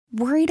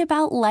Worried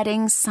about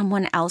letting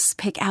someone else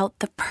pick out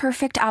the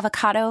perfect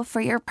avocado for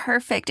your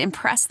perfect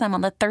impress them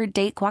on the third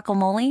date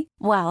guacamole?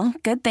 Well,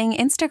 good thing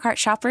Instacart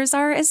shoppers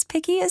are as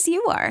picky as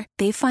you are.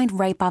 They find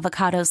ripe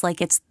avocados like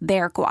it's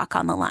their guac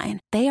on the line.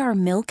 They are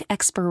milk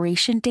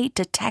expiration date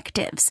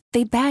detectives.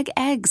 They bag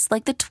eggs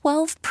like the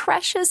 12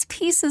 precious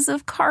pieces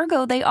of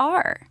cargo they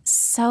are.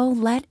 So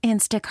let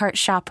Instacart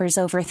shoppers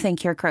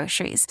overthink your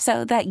groceries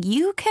so that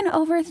you can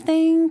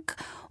overthink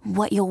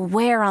what you'll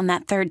wear on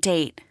that third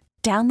date.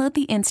 Download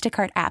the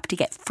Instacart app to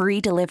get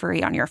free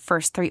delivery on your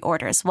first 3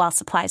 orders while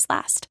supplies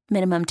last.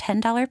 Minimum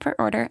 $10 per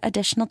order.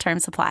 Additional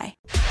terms apply.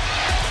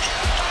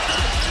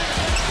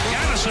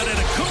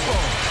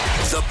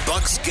 The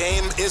Bucks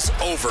game is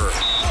over.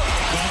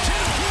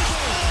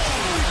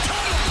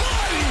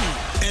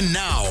 And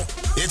now,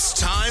 it's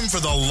time for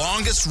the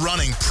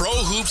longest-running Pro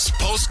Hoops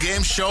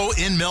post-game show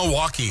in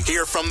Milwaukee.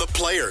 Hear from the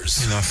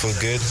players. I feel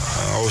good.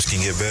 I always can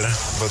get better.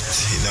 But,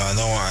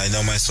 I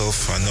know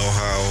myself. I know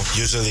how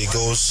usually it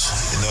goes.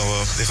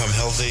 If I'm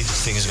healthy,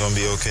 things are going to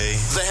be okay.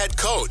 The head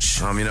coach.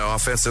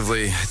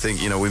 Offensively, I think,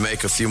 we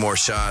make a few more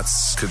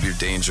shots. Could be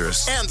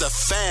dangerous. And the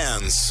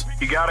fans.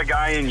 You got a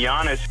guy in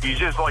Giannis. He's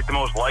just like the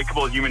most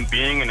likable human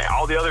being, and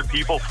all the other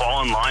people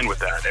fall in line with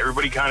that.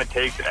 Everybody kind of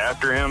takes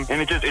after him.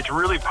 And it's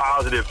really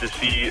positive to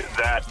see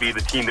that be the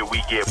team that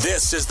we give.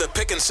 This is the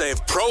Pick and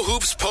Save Pro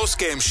Hoops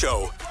postgame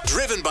show,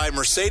 driven by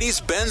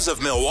Mercedes-Benz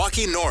of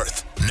Milwaukee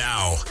North.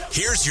 Now,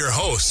 here's your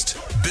host,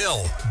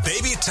 Bill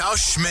Baby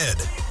Tausch Schmid,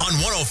 on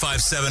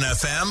 105.7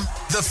 FM,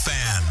 The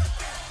Fan.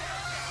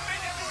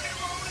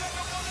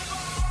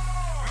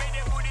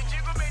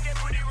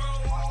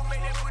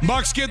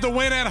 Bucks get the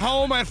win at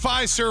home at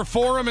Fiserv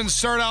Forum and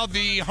start out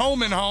the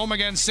home and home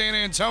against San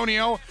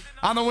Antonio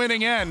on the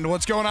winning end.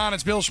 What's going on?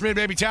 It's Bill Schmid,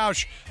 Baby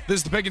Tausch. This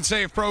is the Pick and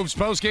Save Probes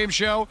postgame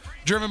show,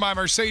 driven by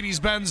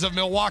Mercedes-Benz of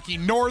Milwaukee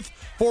North,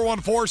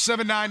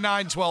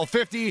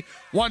 414-799-1250.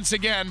 Once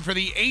again, for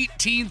the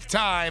 18th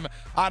time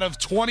out of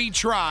 20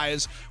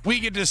 tries, we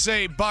get to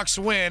say Bucks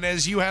win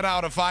as you head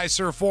out of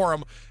Fiserv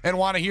Forum and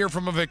want to hear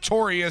from a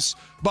victorious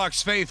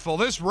Bucks faithful.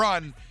 This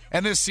run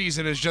and this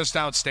season is just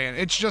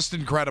outstanding. It's just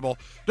incredible.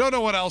 Don't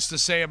know what else to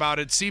say about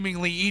it.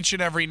 Seemingly each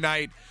and every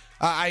night,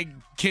 I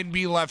can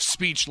be left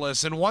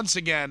speechless. And once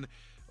again,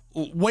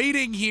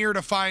 waiting here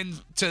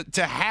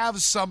to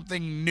have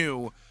something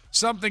new,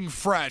 something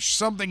fresh,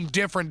 something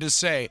different to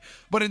say.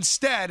 But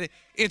instead,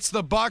 it's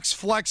the Bucks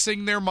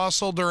flexing their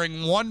muscle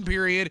during one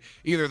period,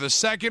 either the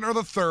second or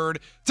the third,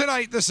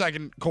 tonight the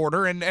second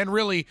quarter, and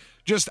really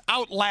just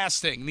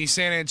outlasting the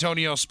San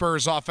Antonio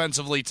Spurs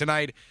offensively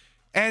tonight.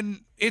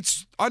 And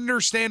it's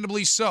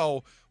understandably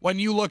so when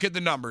you look at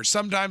the numbers.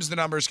 Sometimes the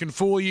numbers can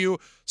fool you.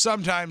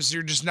 Sometimes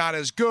you're just not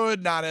as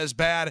good, not as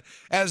bad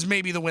as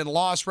maybe the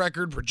win-loss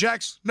record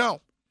projects. No.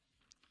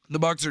 The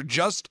Bucks are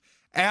just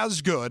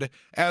as good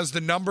as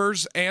the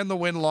numbers and the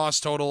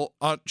win-loss total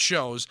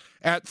shows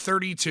at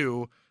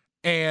 32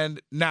 and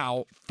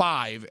now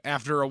 5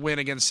 after a win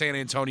against San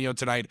Antonio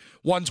tonight.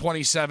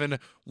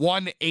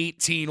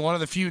 127-118. One of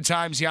the few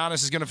times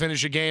Giannis is going to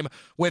finish a game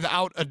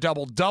without a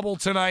double-double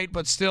tonight,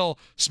 but still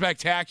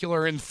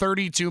spectacular in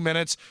 32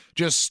 minutes,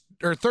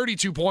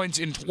 32 points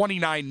in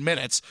 29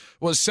 minutes,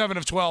 was 7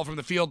 of 12 from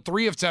the field,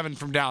 3 of 7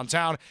 from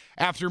downtown.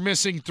 After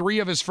missing 3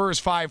 of his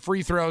first 5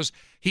 free throws,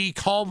 he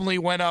calmly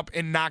went up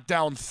and knocked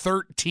down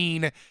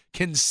 13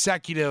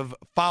 consecutive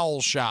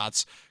foul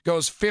shots.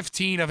 Goes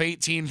 15 of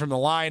 18 from the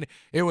line.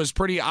 It was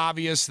pretty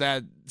obvious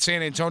that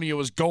San Antonio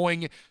was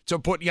going to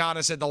put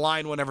Giannis at the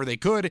line whenever they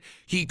could.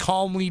 He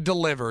calmly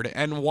delivered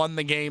and won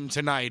the game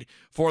tonight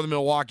for the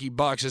Milwaukee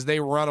Bucks as they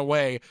run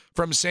away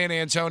from San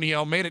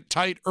Antonio. Made it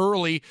tight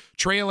early,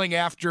 trailing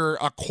after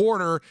a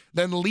quarter,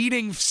 then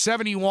leading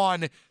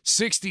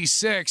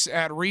 71-66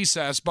 at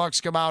recess. Bucks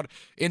come out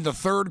in the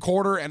third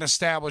quarter and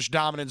establish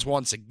dominance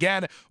once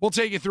again. We'll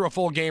take you through a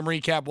full game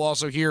recap. We'll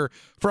also hear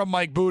from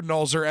Mike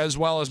Budenholzer as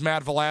well as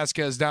Matt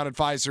Velasquez down at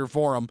Fiserv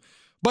Forum.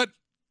 But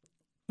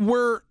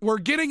we're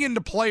getting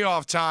into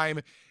playoff time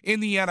in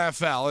the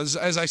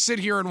NFL as I sit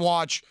here and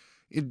watch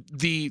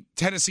the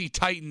Tennessee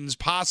Titans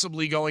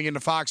possibly going into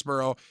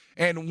Foxborough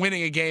and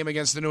winning a game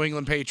against the New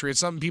England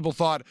Patriots. Some people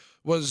thought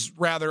was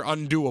rather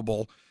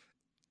undoable.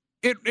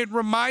 It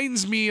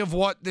reminds me of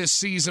what this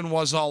season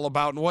was all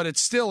about and what it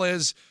still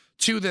is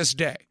to this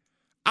day.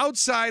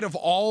 Outside of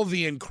all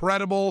the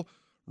incredible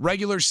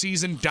regular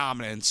season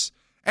dominance,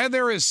 and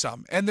there's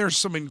some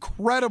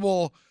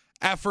incredible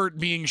effort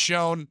being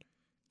shown,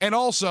 and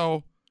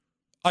also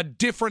a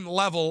different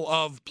level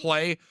of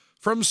play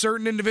from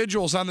certain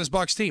individuals on this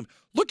Bucks team.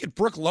 Look at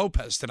Brook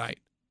Lopez tonight.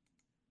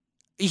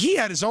 He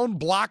had his own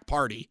block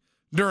party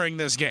during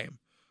this game.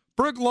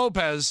 Brook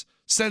Lopez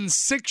sends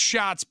 6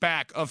 shots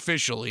back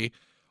officially,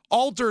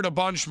 altered a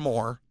bunch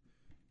more,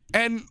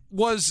 and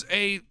was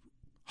a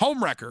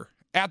home wrecker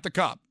at the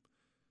Cup.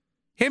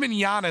 Him and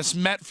Giannis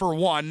met for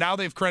one. Now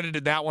they've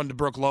credited that one to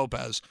Brook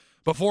Lopez.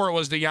 Before it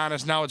was to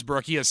Giannis, now it's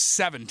Brook. He has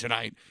 7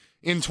 tonight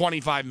in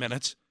 25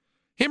 minutes.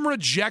 Him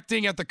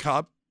rejecting at the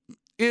Cup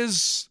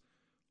is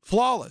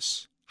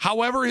flawless.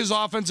 However, his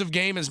offensive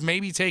game has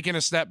maybe taken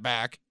a step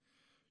back.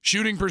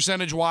 Shooting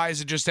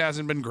percentage-wise, it just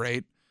hasn't been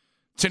great.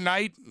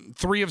 Tonight,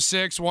 3 of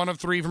 6, 1 of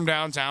 3 from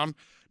downtown.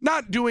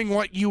 Not doing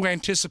what you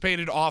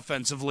anticipated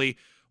offensively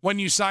when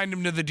you signed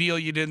him to the deal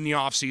you did in the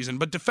offseason.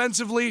 But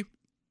defensively,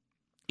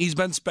 he's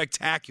been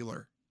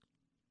spectacular.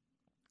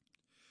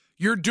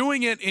 You're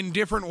doing it in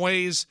different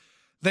ways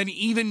than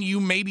even you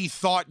maybe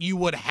thought you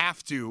would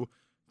have to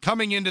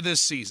coming into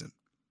this season.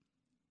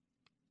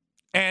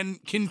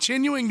 And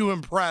continuing to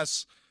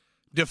impress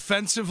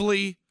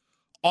defensively,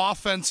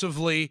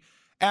 offensively,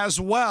 as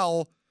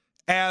well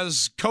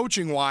as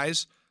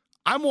coaching-wise.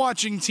 I'm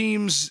watching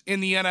teams in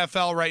the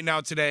NFL right now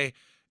today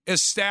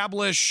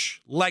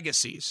establish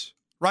legacies,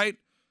 right?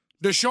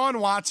 Deshaun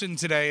Watson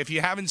today, if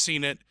you haven't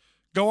seen it,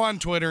 go on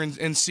Twitter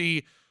and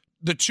see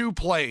the 2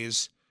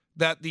 plays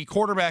that the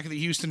quarterback of the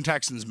Houston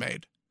Texans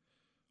made.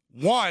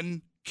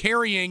 One,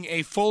 carrying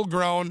a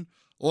full-grown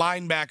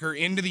linebacker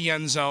into the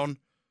end zone.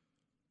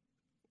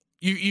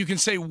 You can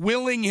say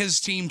willing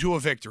his team to a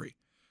victory.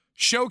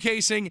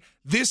 Showcasing,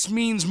 this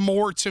means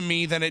more to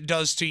me than it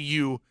does to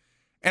you,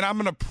 and I'm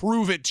going to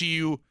prove it to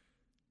you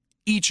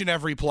each and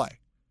every play.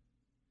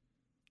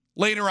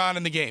 Later on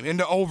in the game,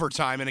 into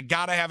overtime, in a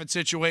gotta-have-it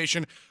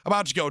situation,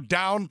 about to go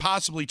down,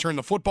 possibly turn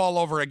the football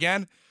over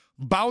again,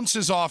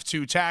 bounces off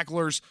 2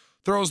 tacklers,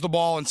 throws the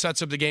ball, and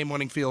sets up the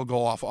game-winning field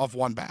goal off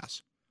 1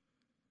 pass.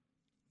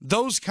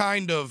 Those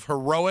kind of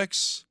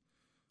heroics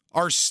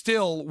are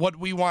still what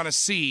we want to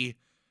see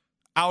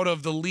out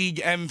of the league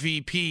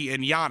MVP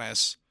in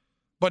Giannis.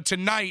 But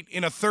tonight,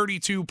 in a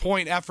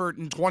 32-point effort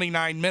in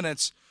 29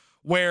 minutes,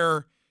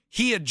 where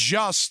he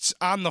adjusts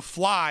on the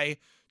fly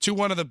to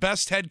one of the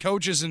best head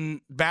coaches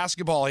in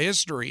basketball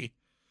history,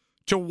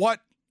 to what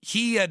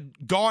he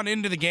had gone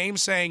into the game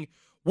saying,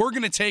 we're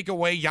going to take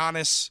away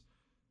Giannis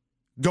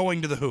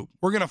going to the hoop.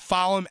 We're going to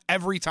foul him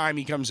every time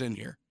he comes in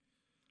here.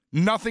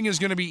 Nothing is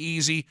going to be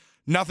easy.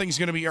 Nothing's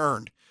going to be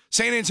earned.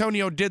 San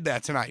Antonio did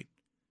that tonight.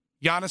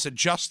 Giannis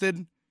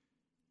adjusted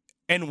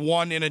and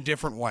won in a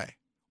different way.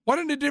 Won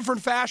in a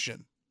different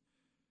fashion.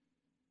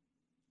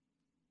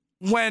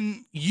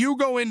 When you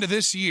go into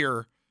this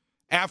year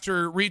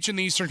after reaching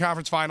the Eastern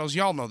Conference Finals,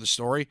 y'all know the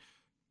story.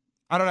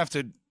 I don't have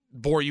to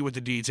bore you with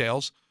the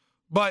details,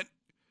 but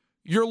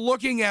you're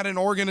looking at an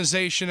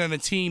organization and a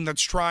team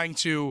that's trying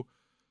to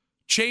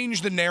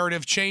change the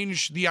narrative,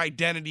 change the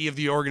identity of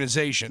the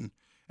organization.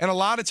 And a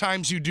lot of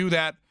times you do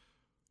that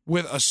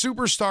with a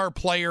superstar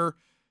player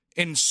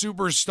in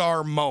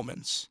superstar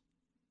moments.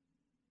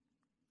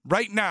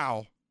 Right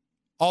now,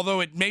 although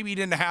it maybe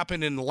didn't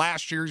happen in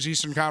last year's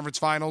Eastern Conference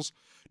Finals,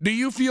 do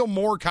you feel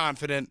more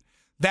confident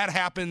that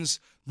happens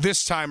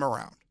this time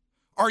around?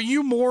 Are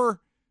you more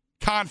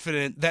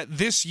confident that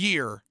this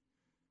year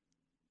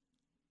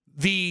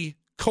the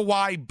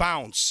Kawhi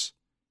bounce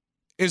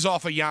is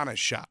off a Giannis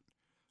shot?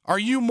 Are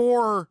you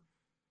more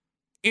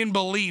in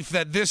belief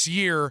that this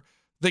year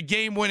the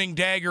game-winning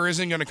dagger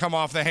isn't going to come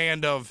off the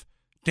hand of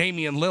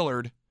Damian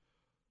Lillard,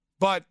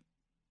 but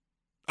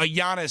a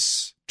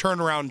Giannis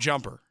turnaround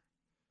jumper?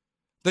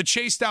 The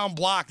chase down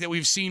block that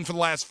we've seen for the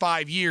last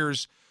 5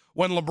 years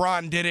when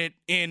LeBron did it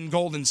in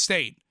Golden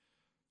State.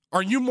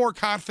 Are you more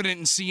confident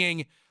in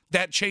seeing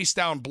that chase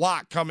down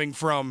block coming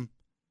from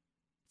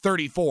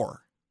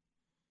 34?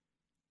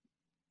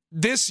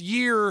 This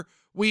year,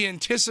 we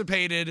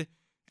anticipated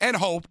and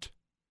hoped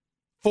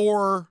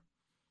for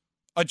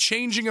a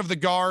changing of the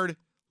guard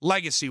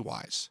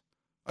legacy-wise,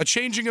 a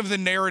changing of the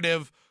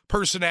narrative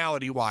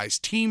personality-wise,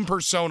 team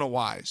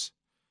persona-wise.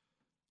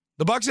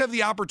 The Bucks have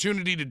the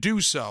opportunity to do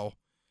so,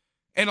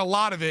 and a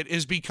lot of it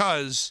is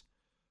because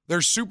their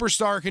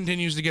superstar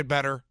continues to get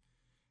better,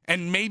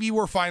 and maybe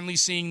we're finally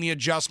seeing the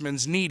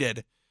adjustments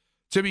needed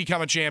to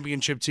become a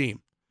championship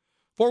team.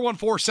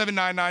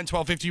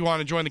 414-799-1250. You want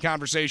to join the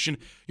conversation.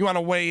 You want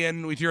to weigh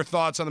in with your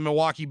thoughts on the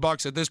Milwaukee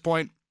Bucks at this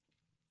point.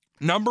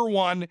 Number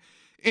 1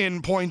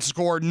 in points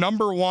scored,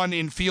 number 1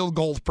 in field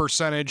goal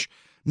percentage,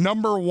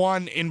 number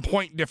 1 in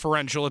point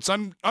differential. It's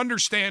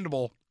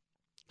understandable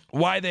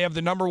why they have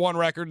the number 1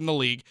 record in the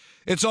league.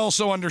 It's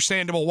also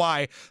understandable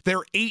why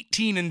they're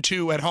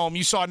 18-2 at home.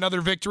 You saw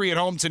another victory at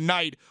home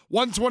tonight.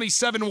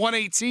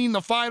 127-118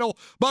 the final.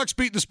 Bucks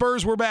beat the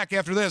Spurs. We're back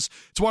after this.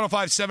 It's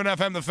 105.7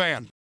 FM The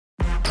Fan.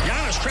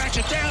 Giannis tracks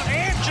it down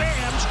and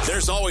jams.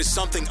 There's always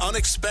something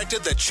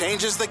unexpected that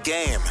changes the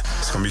game.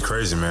 It's going to be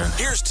crazy, man.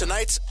 Here's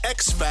tonight's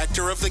X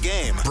Factor of the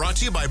game. Brought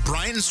to you by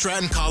Bryant and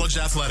Stratton College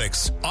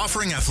Athletics,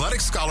 offering athletic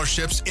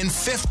scholarships in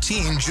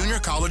 15 junior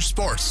college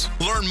sports.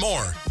 Learn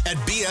more at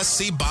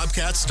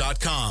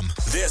bscbobcats.com.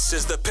 This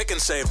is the Pick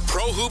and Save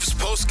Pro Hoops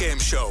postgame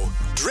show,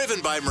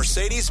 driven by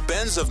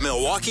Mercedes-Benz of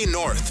Milwaukee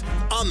North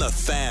on The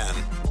Fan.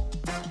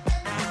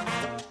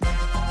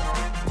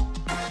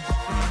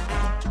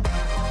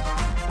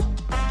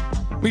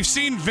 We've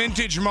seen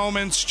vintage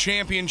moments,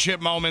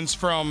 championship moments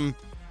from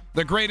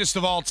the greatest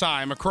of all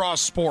time across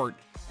sport.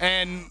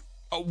 And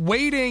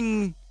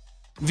awaiting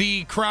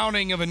the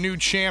crowning of a new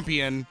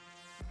champion,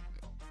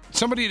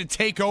 somebody to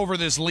take over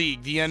this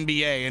league, the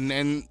NBA.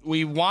 And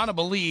we want to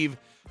believe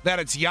that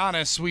it's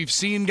Giannis. We've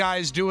seen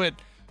guys do it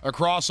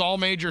across all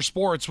major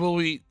sports. Will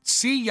we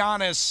see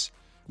Giannis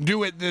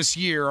do it this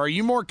year? Are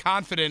you more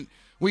confident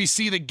we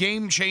see the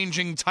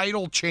game-changing,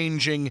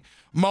 title-changing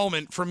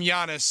moment from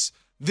Giannis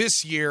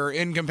this year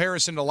in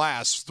comparison to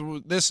last?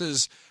 This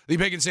is the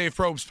Pick and Save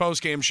Probes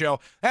postgame show.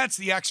 That's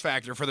the X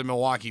factor for the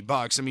Milwaukee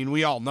Bucks. I mean,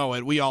 we all know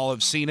it. We all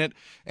have seen it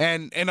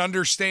and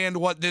understand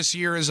what this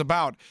year is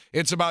about.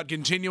 It's about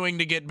continuing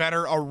to get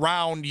better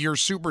around your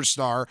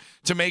superstar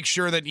to make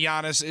sure that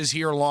Giannis is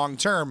here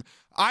long-term.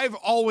 I've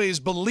always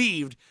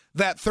believed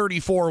that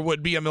 34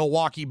 would be a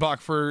Milwaukee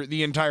Buck for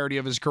the entirety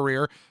of his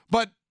career,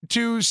 but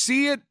to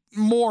see it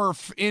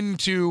morph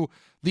into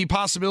the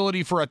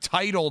possibility for a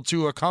title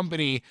to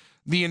accompany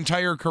the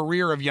entire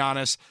career of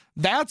Giannis,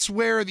 that's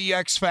where the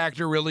X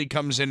factor really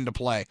comes into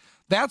play.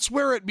 That's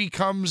where it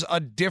becomes a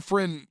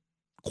different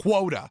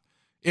quota,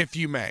 if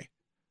you may.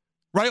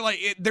 Right?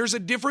 Like there's a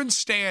different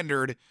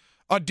standard,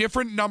 a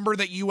different number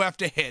that you have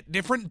to hit,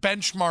 different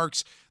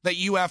benchmarks that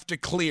you have to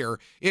clear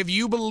if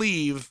you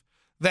believe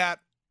that,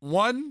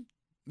 one,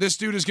 this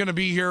dude is going to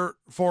be here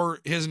for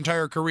his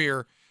entire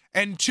career,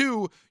 and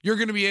two, you're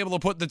going to be able to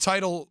put the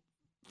title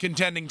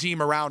contending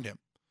team around him.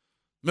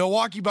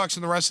 Milwaukee Bucks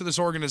and the rest of this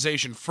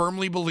organization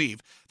firmly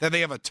believe that they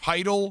have a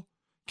title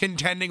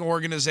contending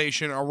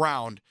organization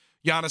around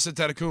Giannis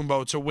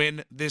Antetokounmpo to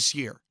win this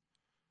year.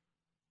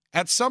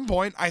 At some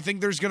point, I think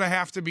there's going to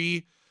have to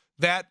be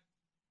that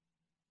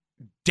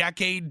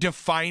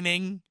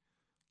decade-defining,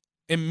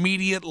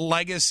 immediate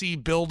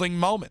legacy-building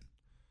moment.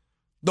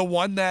 The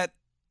one that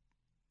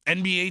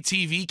NBA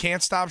TV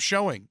can't stop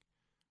showing,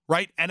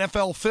 right?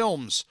 NFL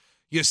films.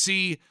 You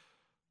see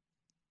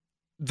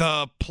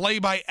the play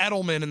by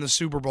Edelman in the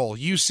Super Bowl.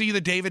 You see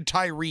the David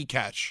Tyree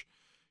catch.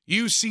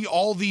 You see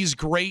all these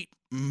great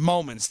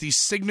moments, these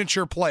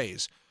signature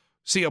plays.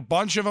 See a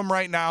bunch of them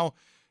right now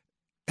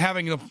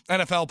having the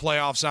NFL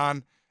playoffs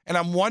on, and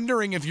I'm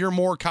wondering if you're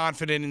more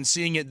confident in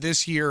seeing it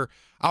this year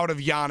out of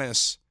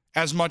Giannis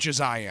as much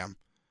as I am.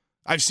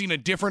 I've seen a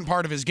different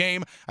part of his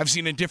game. I've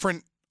seen a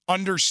different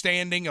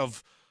understanding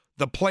of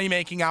the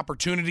playmaking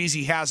opportunities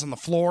he has on the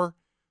floor.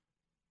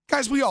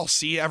 Guys, we all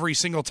see every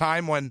single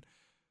time when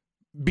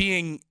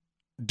being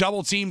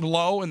double-teamed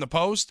low in the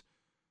post,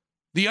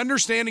 the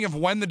understanding of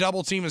when the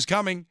double team is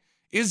coming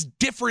is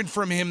different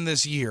from him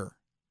this year.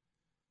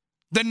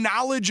 The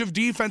knowledge of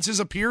defenses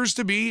appears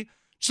to be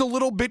just a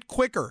little bit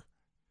quicker,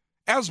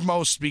 as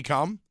most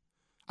become.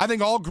 I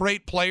think all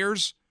great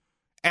players,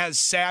 as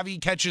savvy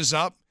catches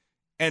up,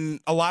 and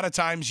a lot of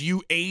times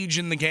you age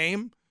in the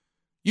game,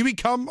 you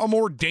become a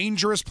more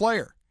dangerous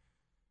player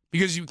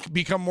because you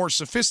become more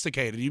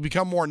sophisticated. You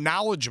become more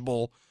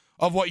knowledgeable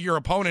of what your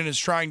opponent is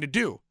trying to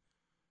do.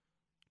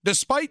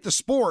 Despite the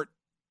sport,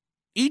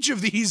 each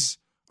of these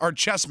are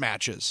chess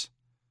matches.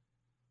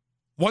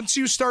 Once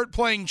you start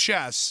playing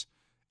chess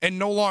and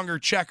no longer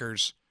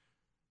checkers,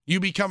 you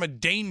become a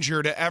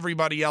danger to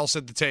everybody else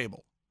at the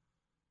table.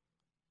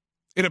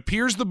 It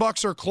appears the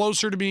Bucks are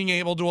closer to being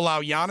able to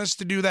allow Giannis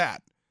to do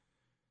that.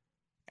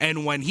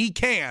 And when he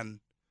can,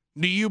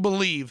 do you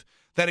believe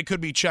that it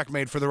could be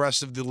checkmate for the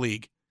rest of the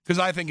league? Because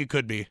I think it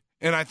could be.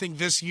 And I think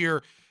this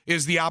year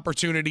is the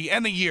opportunity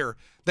and the year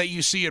that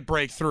you see it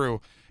break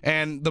through.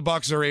 And the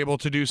Bucks are able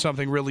to do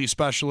something really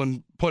special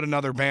and put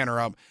another banner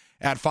up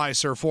at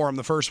Fiserv Forum,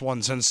 the first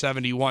one since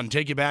 71.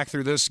 Take you back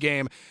through this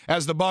game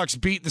as the Bucks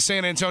beat the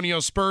San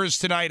Antonio Spurs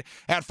tonight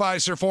at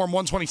Fiserv Forum,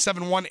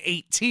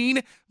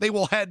 127-118. They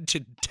will head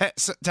to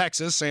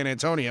Texas, San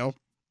Antonio,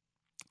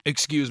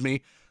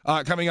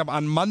 coming up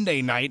on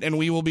Monday night, and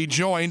we will be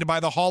joined by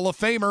the Hall of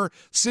Famer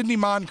Sidney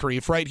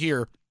Moncrief right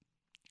here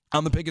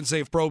on the Pick and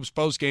Save Probes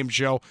postgame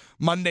show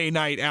Monday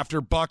night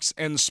after Bucks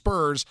and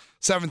Spurs,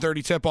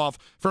 7:30 tip-off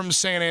from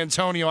San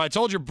Antonio. I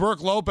told you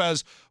Brook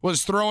Lopez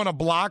was throwing a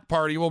block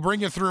party. We'll bring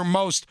you through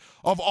most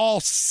of all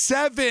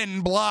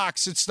 7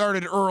 blocks. It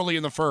started early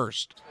in the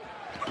first.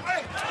 Blocking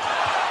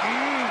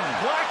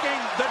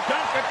the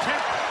dunk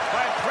attempt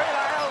by Trey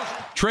Lyles.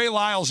 Trey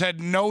Lyles had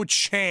no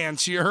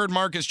chance. You heard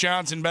Marcus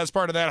Johnson. Best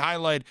part of that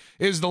highlight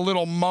is the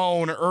little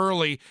moan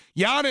early.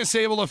 Giannis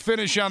able to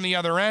finish on the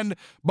other end.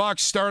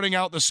 Bucks starting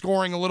out the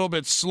scoring a little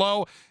bit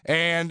slow,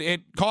 and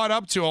it caught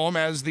up to him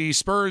as the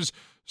Spurs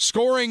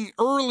scoring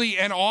early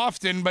and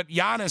often, but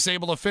Giannis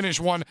able to finish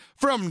one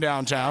from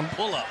downtown.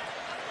 Pull up.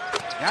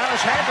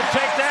 Giannis had to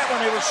take that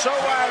one. He was so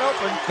wide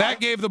open. That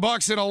gave the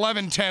Bucks an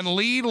 11-10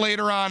 lead.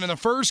 Later on in the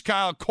first,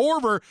 Kyle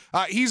Korver,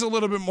 he's a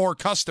little bit more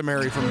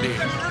customary from deep.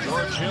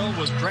 George Hill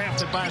was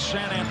drafted by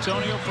San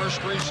Antonio. First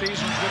 3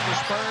 seasons with the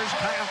Spurs.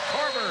 Kyle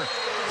Korver,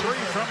 3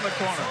 from the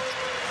corner.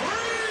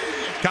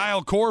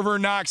 Kyle Korver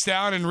knocks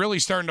down and really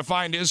starting to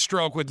find his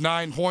stroke with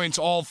 9 points.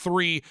 All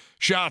 3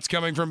 shots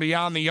coming from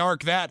beyond the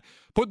arc. That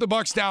put the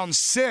Bucks down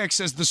 6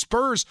 as the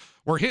Spurs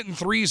were hitting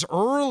threes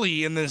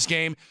early in this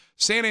game.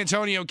 San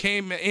Antonio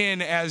came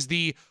in as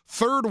the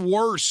 3rd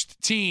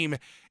worst team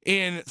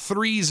in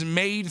threes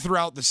made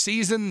throughout the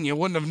season. You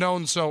wouldn't have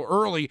known so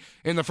early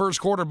in the first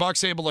quarter.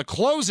 Bucks able to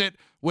close it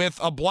with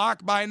a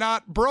block by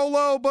not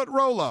Brolo, but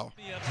Rolo.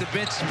 The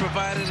bench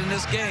provided in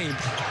this game.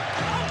 From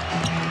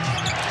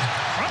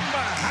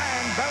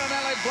behind,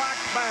 Bellinelli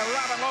blocked by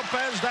Robin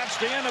Lopez. That's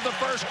the end of the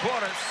first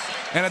quarter.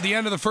 And at the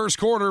end of the first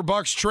quarter,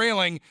 Bucks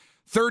trailing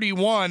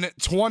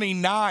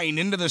 31-29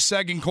 into the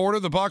second quarter.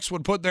 The Bucks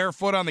would put their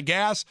foot on the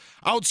gas,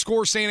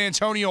 outscore San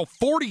Antonio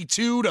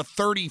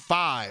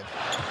 42-35.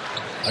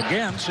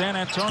 Again, San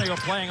Antonio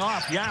playing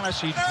off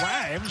Giannis. He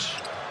drives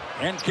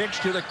and kicks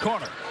to the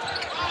corner.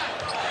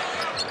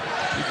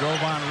 He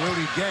drove on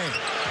Rudy Gay.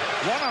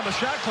 One on the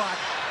shot clock.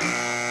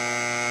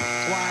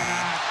 Why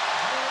not?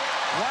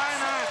 Why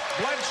not?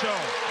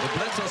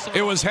 Bledsoe.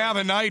 It was have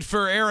a night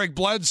for Eric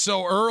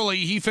Bledsoe early.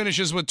 He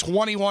finishes with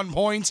 21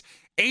 points.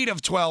 8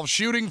 of 12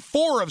 shooting,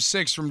 4 of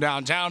 6 from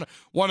downtown.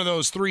 One of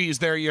those threes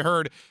there you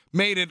heard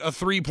made it a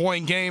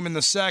three-point game in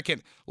the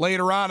second.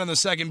 Later on in the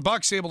second,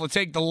 Bucks able to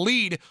take the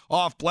lead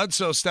off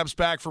Bledsoe, steps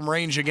back from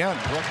range again.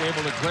 Brook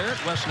able to clear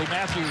it. Wesley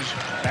Matthews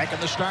back in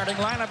the starting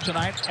lineup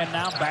tonight and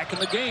now back in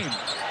the game.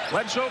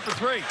 Bledsoe for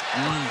three.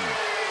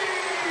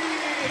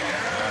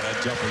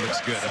 That jumper looks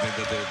good. I mean,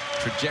 the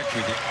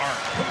trajectory, the arc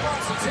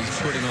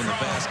he's putting on the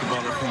basketball,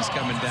 everything's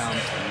coming down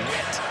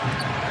wet.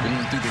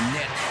 Going through the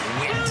net,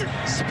 wet,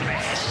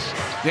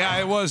 splash. Yeah,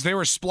 it was. They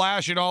were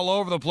splashing all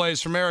over the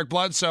place from Eric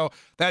Bledsoe.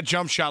 That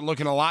jump shot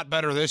looking a lot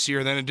better this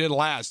year than it did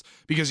last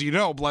because,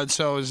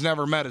 Bledsoe has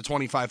never met a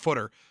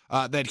 25-footer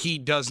that he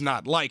does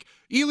not like.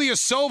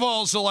 Ilyasova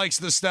also likes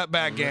the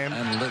step-back game.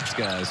 And Lips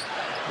guys,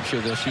 I'm sure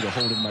they'll shoot a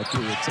hole in my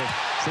pool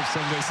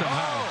some way,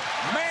 somehow.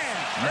 Oh, man.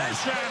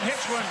 Ersan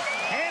hits one,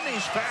 and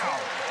he's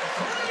fouled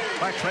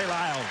by Trey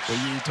Lyles.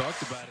 Well, you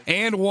talked about it.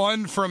 And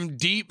one from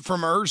deep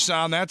from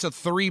Ersan. That's a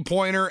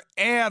three-pointer.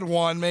 And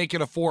one, make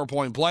it a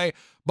 4-point play.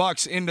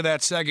 Bucks into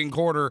that second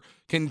quarter,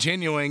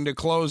 continuing to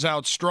close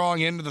out strong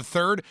into the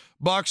third.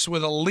 Bucks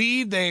with a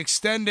lead. They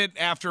extend it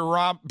after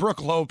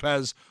Brook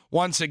Lopez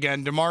once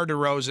again. DeMar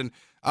DeRozan.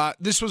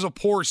 This was a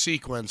poor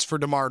sequence for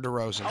DeMar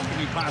DeRozan. How can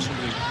he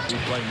possibly be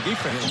playing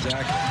defense?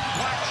 Exactly.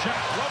 Block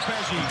shot.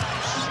 Lopez, he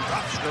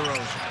stops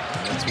DeRozan.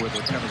 That's where the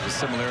kind of the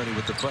similarity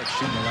with the Bucks,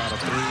 shooting a lot of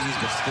threes,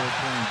 but still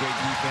playing great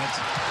defense,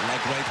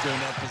 like right there in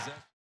that possession.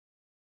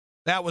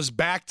 That was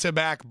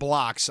back-to-back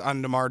blocks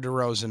on DeMar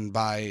DeRozan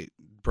by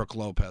Brook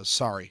Lopez.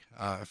 Sorry,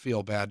 I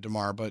feel bad,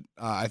 DeMar, but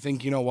I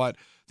think, you know what?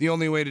 The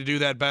only way to do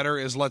that better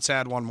is let's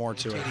add one more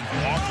to it.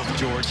 Off of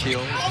George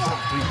Hill,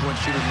 three-point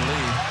shooter in the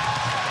league.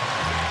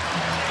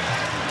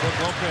 Brook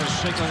Lopez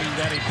signaling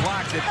that he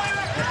blocked it.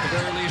 At the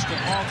very least, an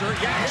alter.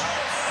 Yes!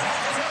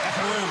 At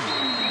the rim.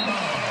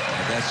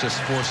 That's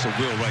just force of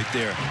will right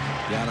there.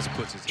 Giannis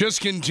puts his... Just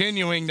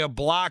continuing to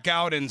block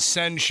out and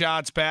send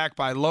shots back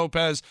by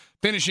Lopez.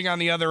 Finishing on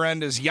the other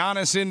end is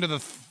Giannis into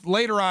the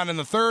later on in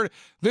the third.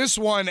 This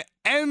one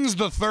ends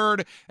the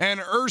third, and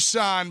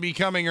Ersan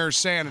becoming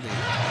Ersanity. Block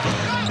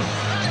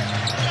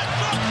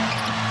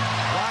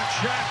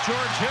shot,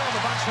 George Hill.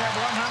 The Bucks have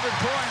 100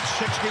 points.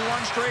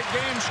 61 straight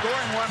games,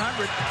 scoring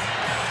 100.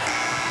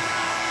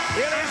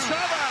 It is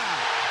Sova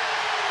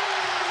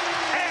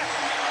at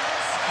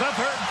the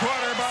third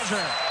quarter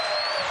buzzer.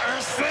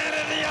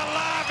 Ersanity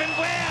alive and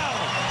well,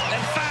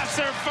 and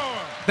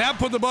 5-4. That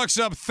put the Bucks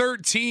up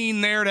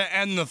 13 there to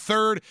end the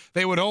third.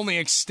 They would only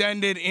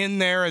extend it in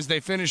there as they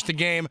finished the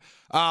game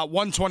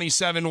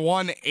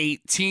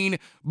 127-118.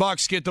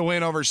 Bucks get the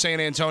win over San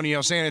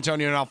Antonio. San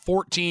Antonio now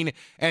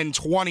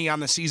 14-20 on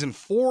the season,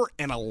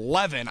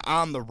 4-11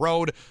 on the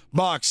road.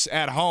 Bucks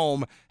at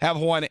home have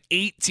won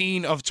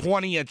 18 of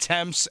 20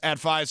 attempts at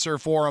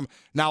Fiserv Forum,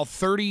 now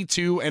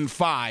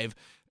 32-5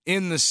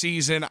 in the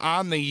season.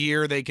 On the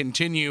year, they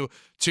continue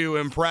to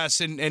impress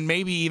and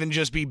maybe even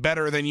just be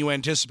better than you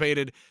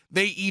anticipated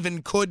they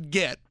even could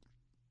get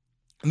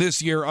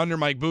this year under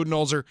Mike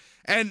Budenholzer.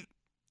 And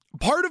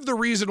part of the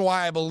reason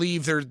why I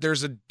believe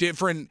there's a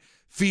different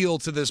feel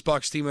to this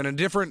Bucks team and a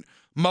different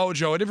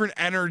mojo, a different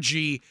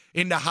energy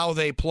into how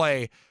they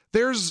play.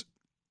 I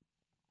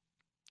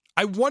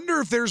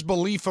wonder if there's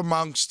belief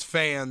amongst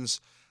fans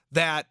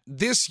that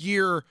this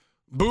year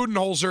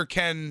Budenholzer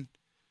can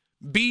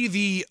be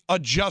the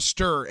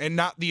adjuster and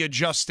not the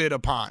adjusted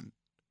upon.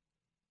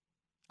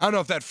 I don't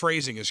know if that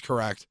phrasing is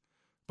correct,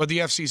 but the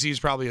FCC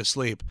is probably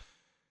asleep.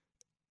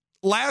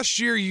 Last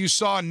year, you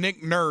saw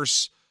Nick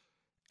Nurse,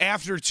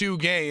 after 2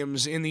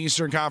 games in the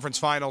Eastern Conference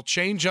Final,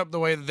 change up the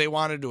way that they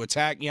wanted to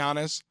attack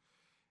Giannis,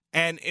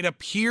 and it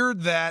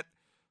appeared that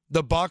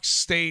the Bucks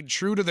stayed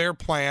true to their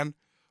plan,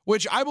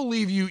 which I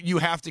believe you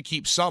have to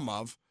keep some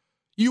of.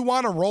 You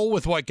want to roll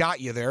with what got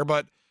you there,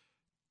 but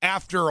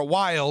after a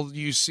while,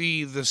 you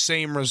see the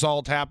same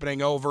result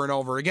happening over and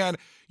over again.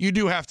 You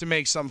do have to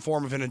make some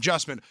form of an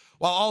adjustment.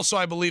 While also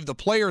I believe the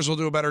players will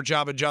do a better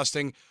job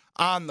adjusting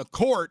on the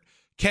court,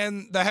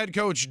 can the head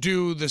coach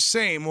do the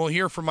same? We'll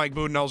hear from Mike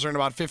Budenholzer in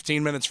about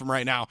 15 minutes from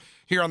right now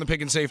here on the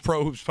Pick and Save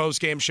Pro Hoops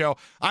postgame show.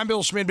 I'm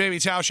Bill Schmid, Baby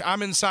Tausch.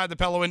 I'm inside the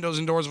Pella Windows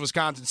and Doors of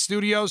Wisconsin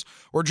studios.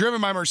 We're driven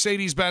by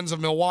Mercedes-Benz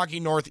of Milwaukee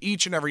North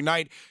each and every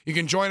night. You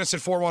can join us at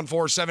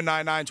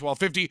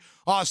 414-799-1250.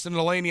 Austin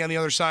Delaney on the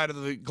other side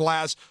of the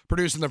glass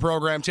producing the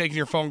program, taking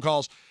your phone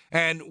calls.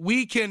 And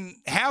we can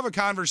have a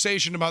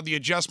conversation about the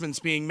adjustments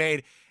being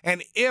made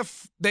and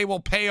if they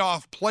will pay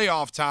off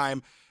playoff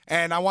time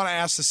And I want to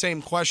ask the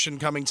same question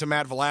coming to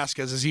Matt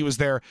Velasquez as he was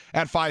there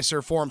at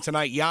Fiserv Forum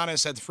tonight.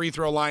 Giannis at the free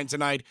throw line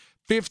tonight,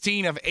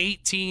 15 of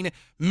 18,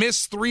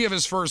 missed 3 of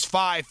his first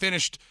 5,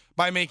 finished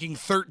by making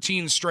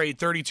 13 straight,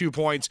 32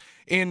 points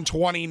in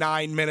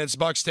 29 minutes.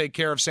 Bucks take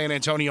care of San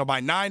Antonio by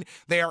 9.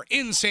 They are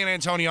in San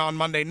Antonio on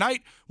Monday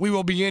night. We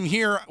will be in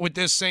here with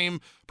this same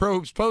Pro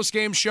Hoops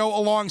postgame show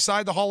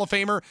alongside the Hall of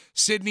Famer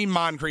Sidney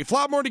Moncrief. A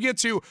lot more to get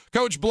to.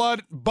 Coach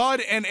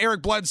Bud and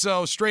Eric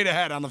Bledsoe straight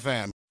ahead on the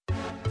Fan.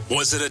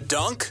 Was it a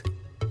dunk?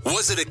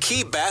 Was it a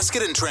key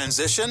basket in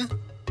transition?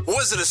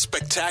 Was it a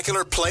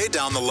spectacular play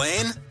down the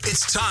lane?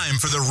 It's time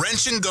for the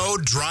Wrench and Go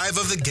drive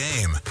of the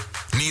game.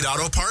 Need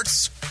auto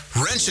parts?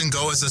 Wrench and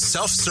Go is a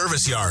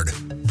self-service yard.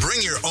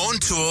 Bring your own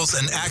tools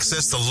and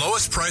access the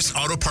lowest price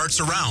auto parts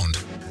around.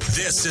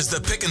 This is the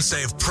Pick and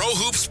Save Pro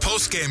Hoops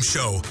postgame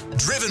show,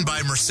 driven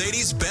by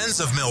Mercedes-Benz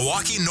of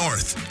Milwaukee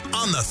North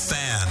on the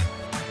Fan.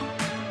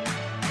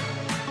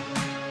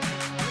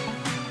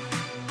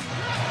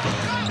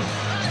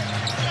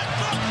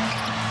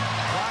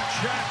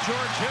 George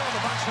Hill,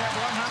 the Bucks have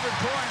 100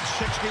 points,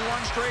 61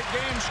 straight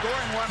games,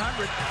 scoring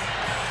 100.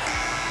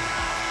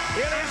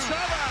 It is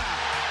over.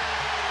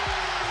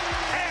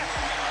 At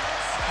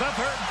the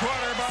third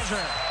quarter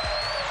buzzer.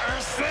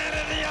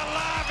 Ursanity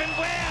alive and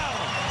well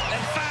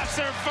at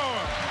Fiserv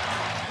Forum.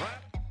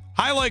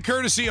 Highlight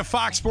courtesy of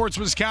Fox Sports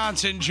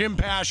Wisconsin, Jim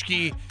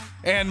Paschke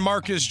and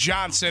Marcus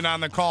Johnson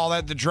on the call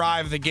at the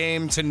drive of the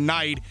game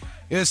tonight.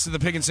 This is the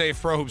Pick and Save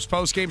Pro Hoops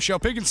postgame show.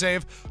 Pick and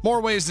Save, more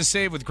ways to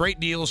save with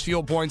great deals,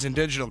 fuel points, and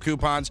digital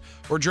coupons.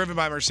 We're driven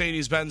by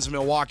Mercedes-Benz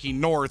Milwaukee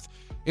North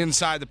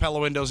inside the Pella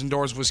Windows and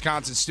Doors of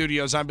Wisconsin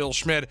studios. I'm Bill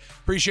Schmidt.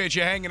 Appreciate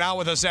you hanging out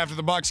with us after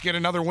the Bucks get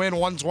another win,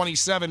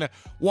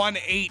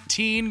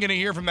 127-118. Going to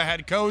hear from the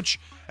head coach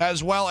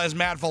as well as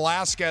Matt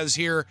Velasquez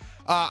here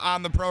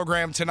on the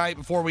program tonight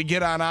before we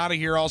get on out of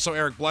here. Also,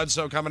 Eric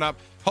Bledsoe coming up.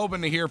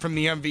 Hoping to hear from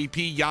the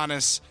MVP,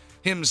 Giannis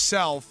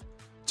himself.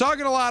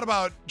 Talking a lot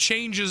about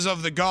changes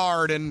of the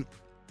guard and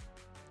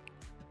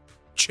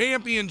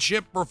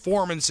championship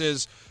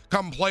performances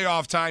come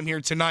playoff time here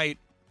tonight.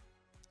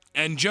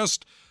 And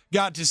just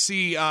got to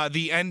see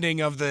the ending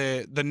of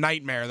the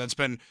nightmare that's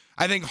been,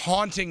 I think,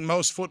 haunting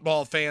most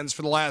football fans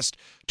for the last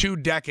 2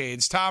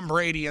 decades. Tom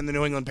Brady and the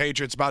New England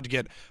Patriots about to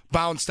get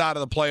bounced out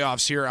of the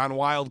playoffs here on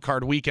Wild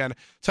Card Weekend.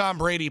 Tom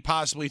Brady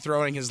possibly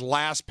throwing his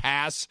last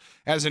pass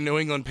as a New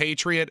England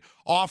Patriot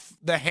off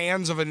the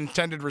hands of an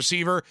intended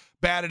receiver,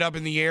 batted up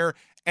in the air,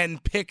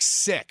 and pick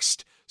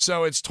sixed.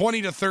 So it's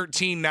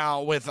 20-13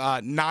 now with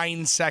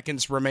 9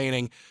 seconds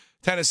remaining.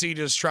 Tennessee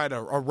just tried a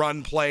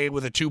run play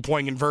with a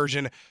 2-point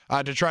conversion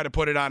to try to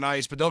put it on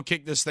ice, but they'll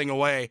kick this thing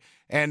away.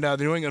 And the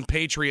New England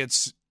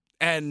Patriots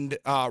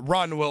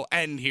run will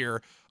end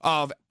here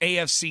of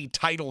AFC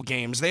title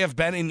games. They have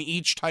been in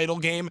each title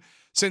game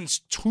since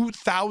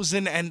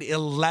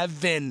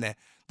 2011.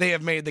 They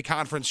have made the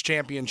conference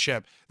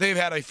championship. They've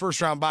had a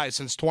first-round bye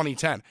since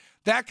 2010.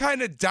 That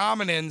kind of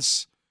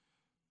dominance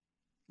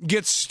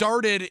gets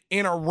started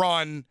in a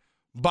run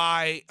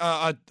by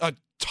a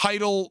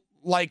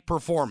title-like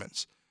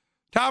performance.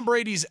 Tom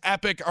Brady's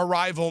epic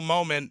arrival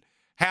moment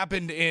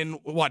happened in,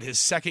 his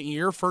second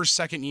year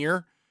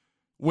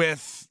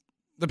with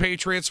the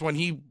Patriots when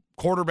he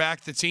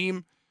quarterbacked the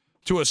team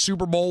to a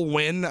Super Bowl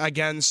win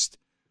against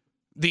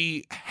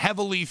the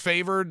heavily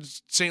favored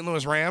St.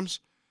 Louis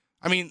Rams.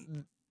 I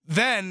mean,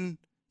 then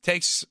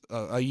takes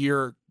a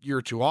year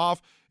or two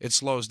off. It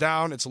slows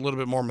down. It's a little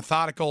bit more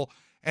methodical.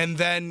 And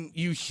then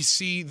you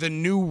see the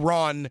new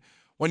run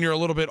when you're a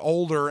little bit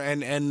older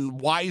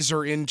and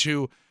wiser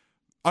into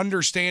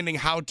understanding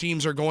how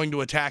teams are going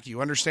to attack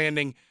you,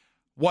 understanding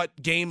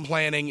what game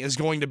planning is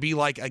going to be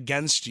like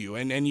against you.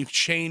 And you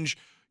change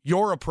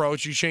your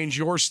approach, you change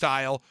your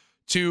style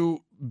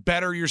to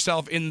better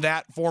yourself in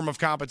that form of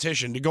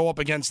competition, to go up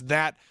against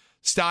that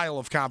style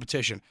of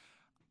competition.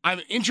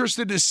 I'm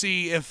interested to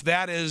see if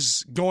that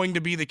is going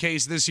to be the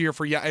case this year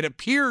for Giannis. It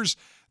appears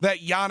that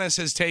Giannis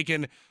has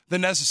taken the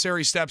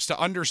necessary steps to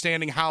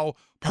understanding how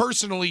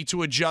personally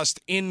to adjust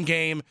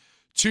in-game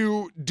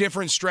to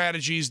different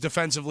strategies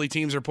defensively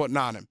teams are putting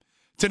on him.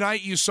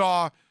 Tonight you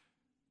saw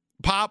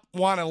Pop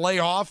want to lay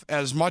off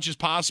as much as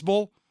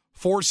possible,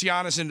 force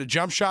Giannis into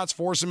jump shots,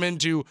 force him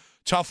into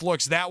tough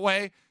looks that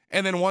way,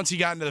 and then once he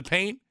got into the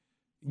paint,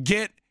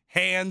 get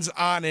hands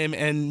on him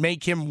and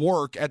make him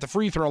work at the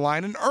free throw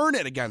line and earn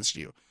it against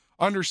you.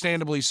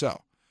 Understandably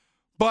so.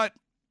 But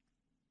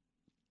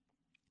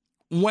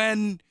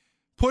when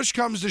push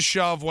comes to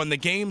shove, when the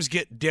games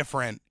get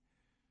different,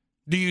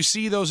 do you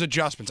see those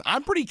adjustments?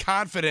 I'm pretty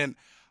confident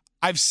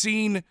I've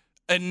seen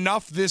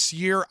enough this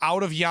year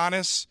out of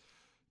Giannis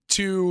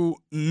to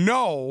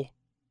know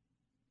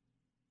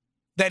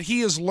that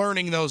he is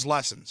learning those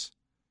lessons,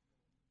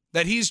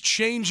 that he's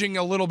changing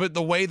a little bit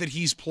the way that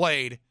he's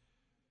played,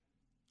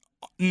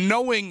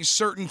 knowing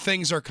certain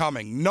things are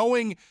coming,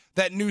 knowing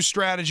that new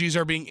strategies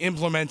are being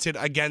implemented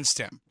against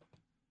him,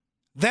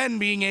 then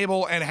being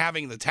able and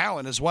having the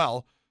talent as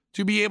well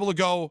to be able to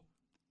go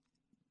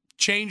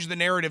change the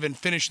narrative and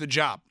finish the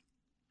job.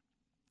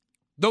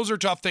 Those are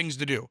tough things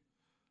to do.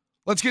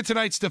 Let's get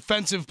tonight's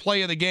defensive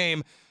play of the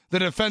game. The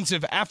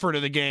defensive effort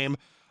of the game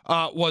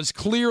was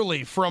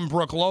clearly from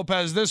Brook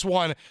Lopez. This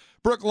one,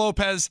 Brook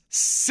Lopez,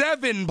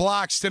 7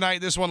 blocks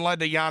tonight. This one led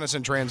to Giannis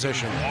in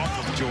transition.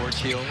 Off of George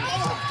Hill,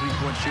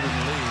 3-point shooter in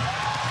the league.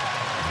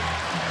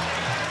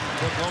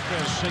 Brook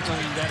Lopez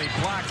signaling that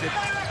he blocked it.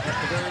 At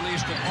the very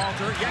least, an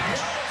alter. Yes!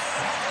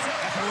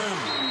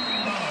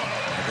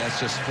 That's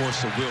just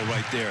force of will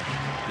right there.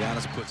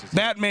 Giannis puts his...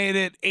 That made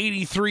it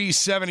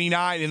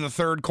 83-79 in the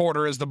third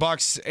quarter as the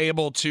Bucks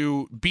able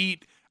to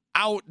beat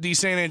out the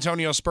San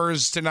Antonio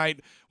Spurs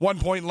tonight. 1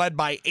 point led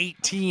by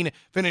 18.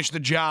 Finished the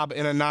job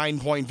in a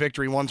 9-point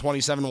victory.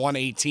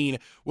 127-118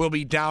 will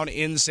be down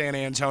in San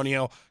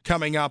Antonio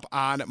coming up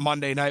on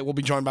Monday night. We'll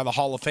be joined by the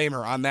Hall of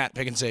Famer on that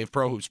Pick and Save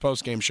Pro Hoops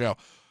postgame show.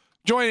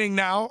 Joining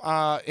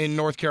now in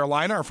North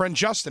Carolina, our friend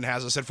Justin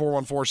has us at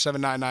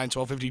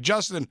 414-799-1250.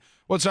 Justin,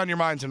 what's on your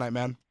mind tonight,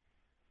 man?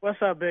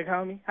 What's up, big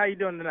homie? How you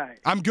doing tonight?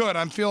 I'm good.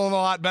 I'm feeling a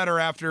lot better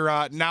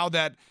after now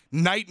that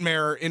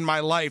nightmare in my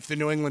life, the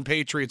New England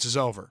Patriots, is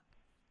over.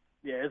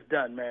 Yeah, it's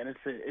done, man.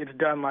 It's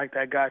done like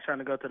that guy trying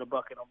to go to the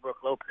bucket on Brook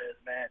Lopez,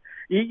 man.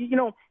 You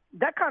know,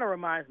 that kind of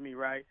reminds me,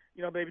 right?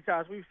 You know, Baby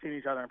Tosh, we've seen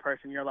each other in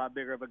person. You're a lot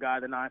bigger of a guy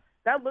than I.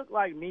 That looked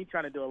like me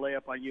trying to do a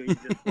layup on you and you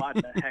just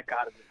swatting the heck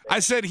out of it. I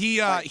said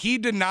he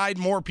denied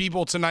more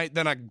people tonight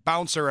than a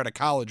bouncer at a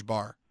college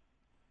bar.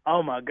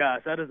 Oh, my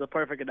gosh. That is a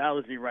perfect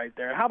analogy right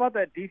there. How about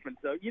that defense,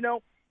 though? You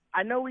know,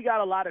 I know we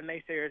got a lot of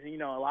naysayers, and, you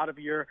know, a lot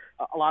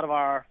of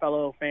our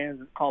fellow fans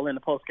call in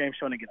the post-game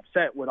show and get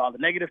upset with all the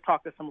negative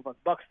talk that some of us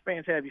Bucs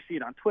fans have. You see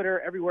it on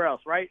Twitter, everywhere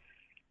else, right?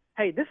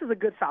 Hey, this is a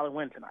good, solid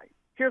win tonight.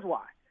 Here's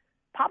why.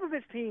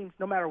 Popovich teams,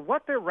 no matter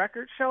what their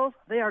record shows,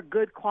 they are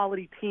good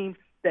quality teams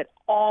that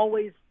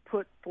always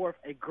put forth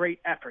a great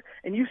effort.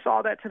 And you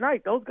saw that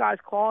tonight. Those guys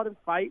clawed and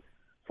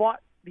fought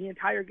the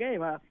entire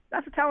game.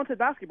 That's a talented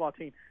basketball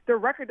team. Their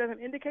record doesn't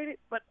indicate it,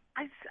 but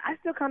I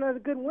still kind of a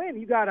good win.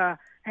 You got a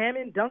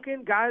Hammond,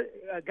 Duncan,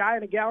 a guy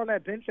and a gal on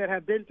that bench that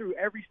have been through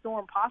every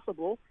storm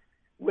possible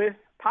with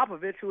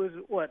Popovich, who is,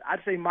 I'd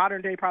say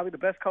modern day probably the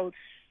best coach.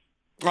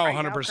 Right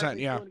 100%,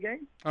 yeah.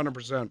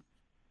 100%.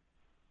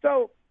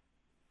 So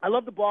I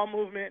love the ball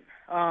movement.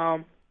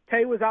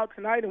 Tay was out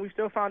tonight, and we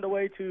still found a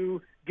way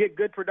to get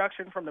good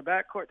production from the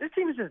backcourt. This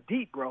team is just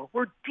deep, bro.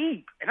 We're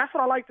deep, and that's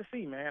what I like to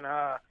see, man.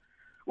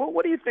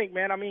 What do you think,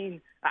 man? I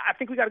mean, I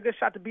think we got a good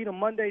shot to beat them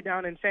Monday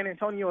down in San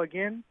Antonio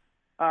again.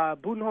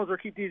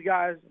 Budenholzer keep these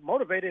guys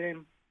motivated,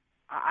 and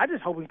I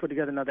just hope we can put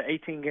together another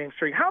 18-game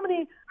streak. How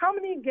many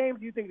games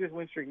do you think this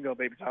win streak can go,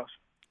 Baby Tosh?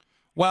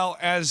 Well,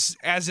 as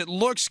it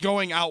looks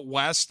going out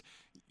west,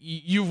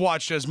 you've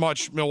watched as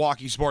much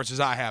Milwaukee sports as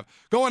I have.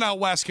 Going out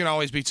west can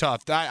always be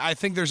tough. I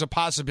think there's a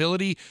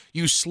possibility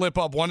you slip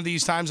up one of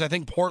these times. I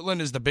think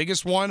Portland is the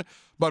biggest one,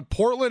 but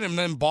Portland and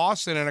then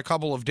Boston in a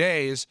couple of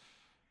days.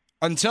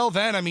 Until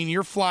then, I mean,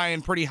 you're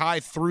flying pretty high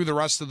through the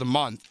rest of the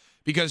month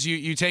because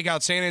you take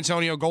out San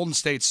Antonio, Golden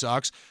State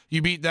sucks.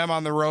 You beat them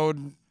on the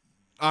road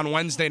on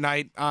Wednesday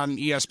night on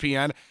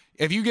ESPN.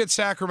 If you get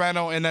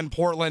Sacramento and then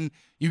Portland,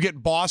 you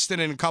get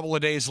Boston in a couple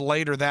of days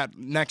later that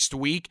next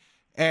week.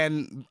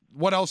 And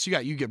what else you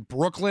got? You get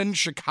Brooklyn,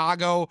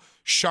 Chicago,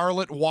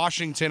 Charlotte,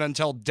 Washington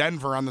until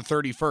Denver on the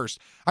 31st.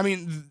 I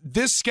mean,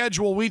 this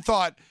schedule, we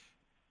thought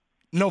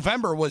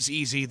November was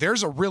easy.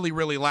 There's a really,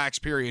 really lax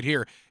period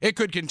here. It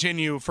could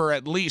continue for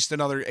at least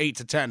another 8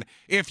 to 10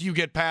 if you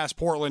get past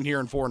Portland here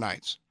in 4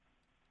 nights.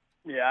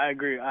 Yeah, I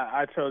agree.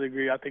 I totally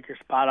agree. I think you're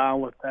spot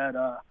on with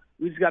that.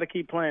 We just got to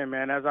keep playing,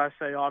 man. As I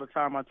say all the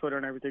time on Twitter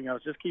and everything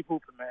else, just keep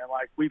hooping, man.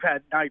 Like, we've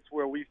had nights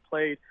where we've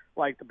played,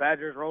 like the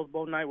Badgers Rose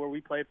Bowl night where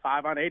we played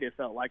 5-on-8, it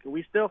felt like. And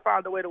we still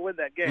found a way to win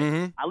that game.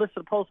 Mm-hmm. I listened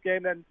to the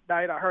post-game that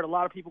night. I heard a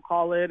lot of people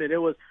call in, and it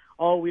was,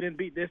 we didn't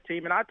beat this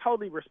team. And I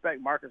totally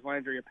respect Marcus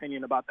Landry's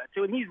opinion about that,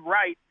 too. And he's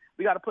right.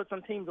 We got to put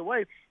some teams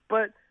away.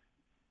 But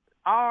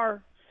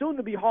our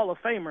soon-to-be Hall of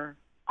Famer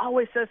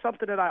always says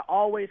something that I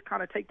always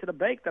kind of take to the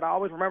bank that I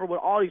always remember with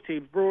all these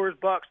teams, Brewers,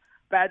 Bucks,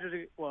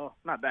 Badgers, well,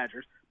 not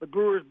Badgers, but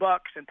Brewers,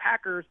 Bucks, and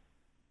Packers.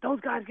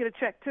 Those guys get a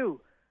check, too.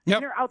 Yep.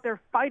 And they're out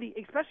there fighting,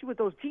 especially with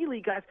those G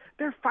League guys.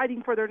 They're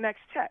fighting for their next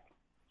check.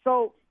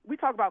 So we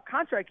talk about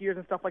contract years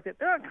and stuff like that.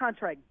 They're on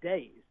contract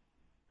days.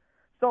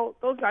 So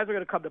those guys are going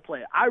to come to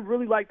play. I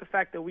really like the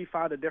fact that we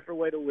found a different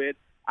way to win.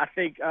 I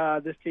think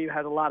this team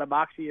has a lot of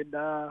moxie, and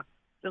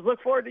just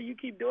look forward to you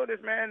keep doing this,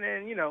 man.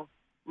 And, you know,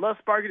 love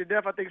Sparky to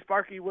death. I think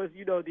Sparky was,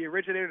 you know, the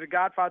originator, the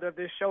godfather of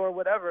this show or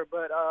whatever.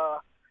 But,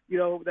 you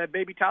know, that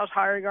Baby Tausch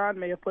hiring on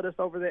may have put us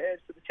over the edge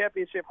to the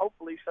championship,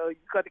 hopefully. So you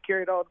got to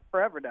carry it on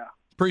forever now.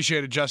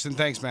 Appreciate it, Justin.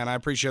 Thanks, man. I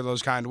appreciate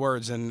those kind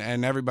words. And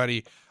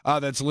everybody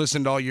that's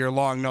listened all year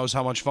long knows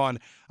how much fun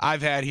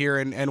I've had here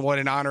and what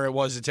an honor it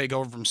was to take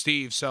over from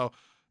Steve. So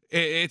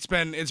it's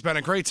been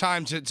a great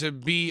time to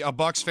be a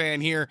Bucs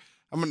fan here.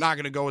 I'm not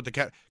going to go with the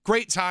cat.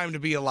 Great time to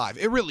be alive.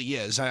 It really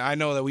is. I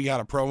know that we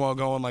got a promo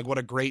going, like what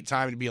a great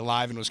time to be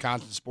alive in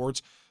Wisconsin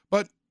sports.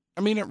 But,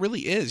 I mean, it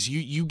really is.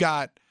 You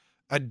got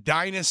a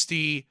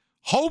dynasty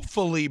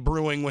hopefully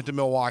brewing with the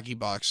Milwaukee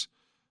Bucks.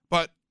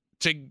 But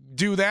to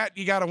do that,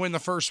 you got to win the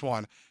first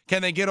one.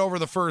 Can they get over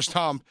the first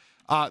hump?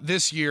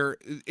 this year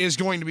is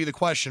going to be the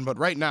question. But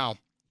right now,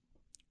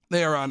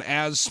 they are on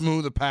as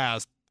smooth a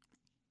path,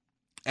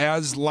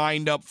 as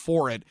lined up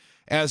for it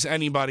as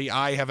anybody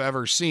I have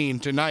ever seen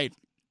tonight.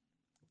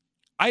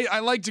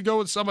 I like to go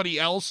with somebody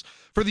else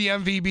for the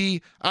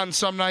MVP on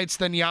some nights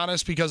than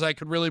Giannis, because I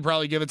could really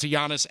probably give it to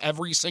Giannis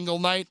every single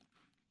night.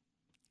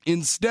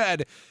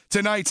 Instead,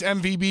 tonight's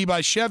MVP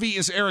by Chevy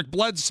is Eric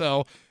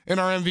Bledsoe, and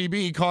our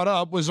MVP caught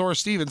up with Zora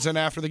Stevenson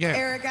after the game.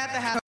 Eric, at the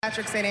half,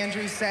 Patrick St.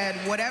 Andrews said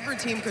whatever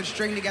team could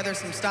string together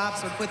some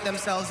stops would put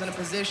themselves in a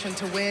position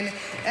to win.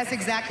 That's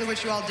exactly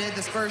what you all did.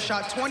 The Spurs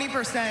shot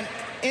 20%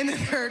 in the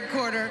third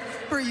quarter.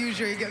 Per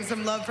usual, you're getting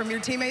some love from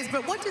your teammates.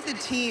 But what did the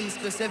team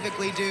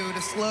specifically do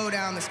to slow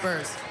down the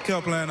Spurs?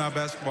 Kept playing our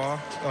basketball,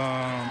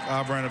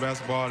 our brand of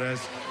basketball.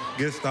 That's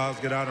get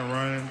stops, get out and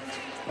running.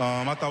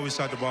 I thought we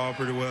shot the ball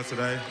pretty well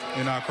today,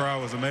 and our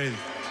crowd was amazing.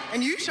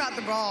 And you shot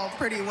the ball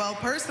pretty well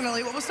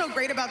personally. What was so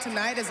great about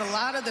tonight is a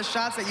lot of the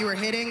shots that you were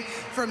hitting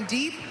from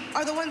deep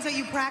are the ones that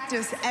you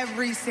practice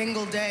every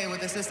single day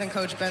with assistant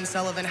coach Ben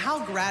Sullivan. How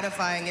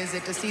gratifying is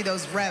it to see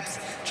those reps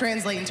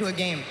translate into a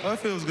game? Well, it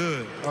feels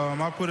good.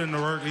 I put in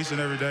the work each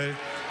and every day,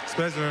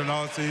 especially in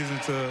all season,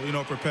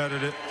 to prepare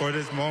for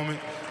this moment.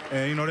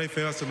 And they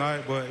failed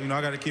tonight, but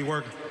I got to keep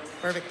working.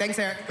 Perfect. Thanks,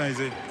 Eric. Thanks,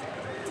 Z.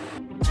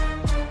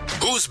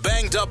 Who's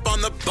banged up on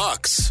the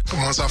Bucks?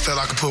 Once I felt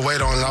I could put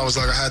weight on it, I was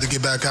like, I had to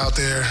get back out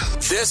there.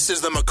 This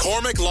is the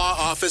McCormick Law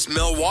Office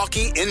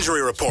Milwaukee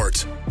Injury Report.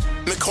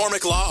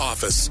 McCormick Law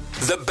Office,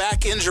 the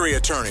back injury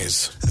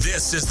attorneys.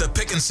 This is the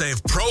Pick and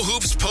Save Pro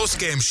Hoops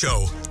postgame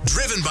show,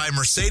 driven by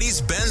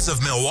Mercedes-Benz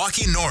of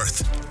Milwaukee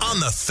North on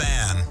The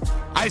Fan.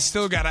 I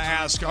still got to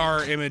ask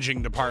our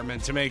imaging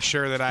department to make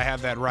sure that I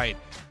have that right.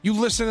 You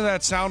listen to that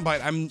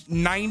soundbite, I'm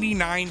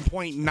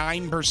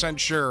 99.9%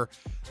 sure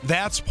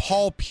that's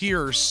Paul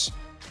Pierce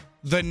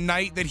the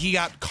night that he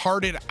got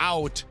carted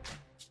out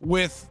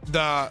with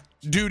the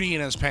duty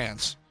in his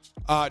pants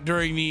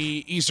during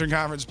the Eastern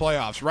Conference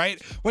playoffs,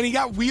 right? When he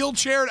got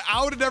wheelchaired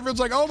out and everyone's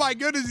like, oh my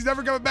goodness, he's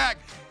never coming back.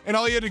 And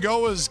all he had to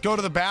go was go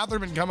to the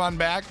bathroom and come on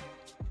back.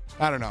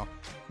 I don't know.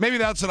 Maybe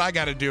that's what I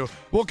got to do.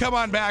 We'll come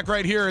on back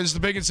right here as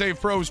the Big and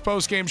Save Pros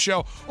postgame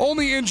show.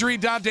 Only injury,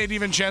 Dante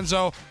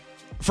DiVincenzo,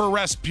 for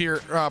rest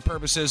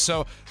purposes.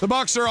 So the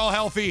Bucks are all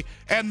healthy,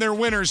 and they're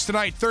winners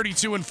tonight,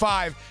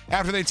 32-5,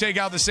 after they take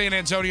out the San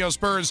Antonio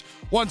Spurs,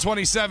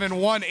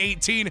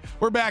 127-118.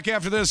 We're back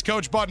after this.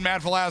 Coach Bud and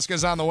Matt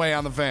Velasquez on the way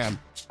on The Fan.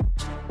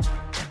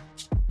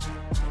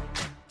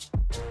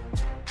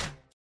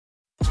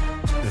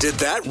 Did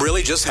that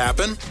really just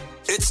happen?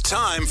 It's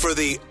time for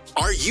the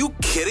Are You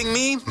Kidding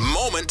Me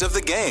moment of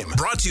the game.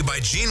 Brought to you by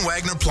Gene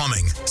Wagner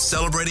Plumbing,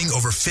 celebrating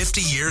over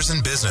 50 years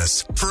in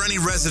business. For any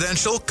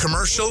residential,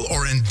 commercial,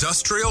 or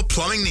industrial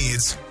plumbing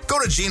needs, go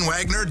to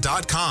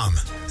GeneWagner.com.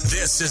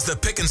 This is the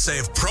Pick and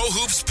Save Pro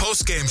Hoops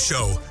postgame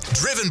show,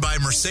 driven by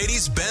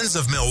Mercedes-Benz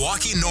of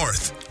Milwaukee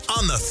North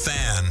on The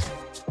Fan.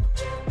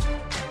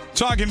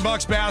 Talking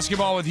Bucks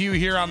basketball with you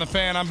here on The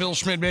Fan. I'm Bill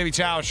Schmidt, Baby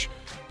Tausch.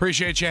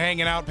 Appreciate you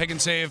hanging out. Pick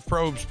and Save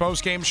Pro Hoops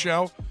postgame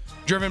show,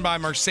 driven by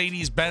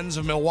Mercedes-Benz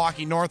of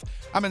Milwaukee North.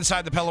 I'm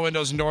inside the Pella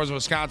Windows and Doors of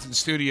Wisconsin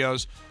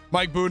studios.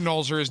 Mike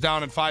Budenholzer is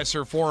down at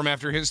Fiserv Forum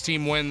after his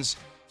team wins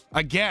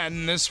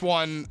again, this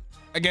one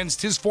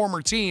against his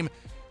former team.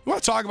 You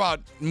want to talk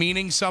about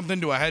meaning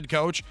something to a head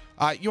coach?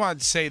 You want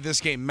to say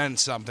this game meant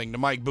something to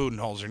Mike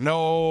Budenholzer.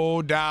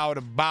 No doubt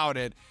about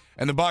it.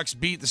 And the Bucks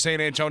beat the San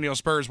Antonio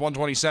Spurs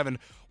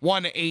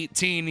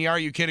 127-118. The Are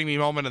You Kidding Me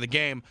moment of the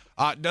game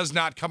does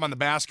not come on the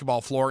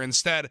basketball floor.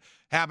 Instead,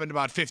 happened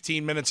about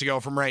 15 minutes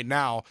ago from right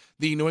now.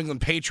 The New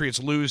England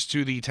Patriots lose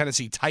to the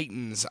Tennessee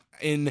Titans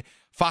in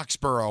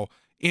Foxborough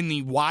in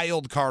the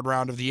wild card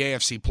round of the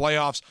AFC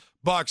playoffs.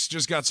 Bucks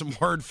just got some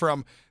word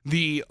from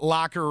the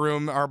locker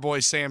room. Our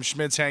boy Sam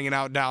Schmidt's hanging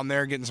out down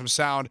there, getting some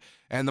sound,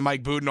 and the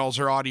Mike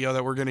Budenholzer audio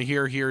that we're going to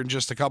hear here in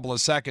just a couple of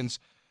seconds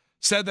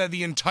said that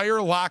the entire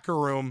locker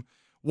room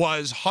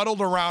was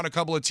huddled around a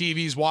couple of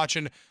TVs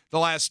watching the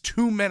last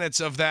 2 minutes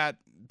of that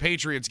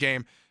Patriots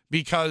game,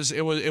 because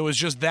it was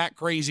just that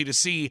crazy to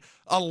see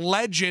a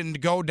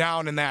legend go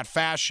down in that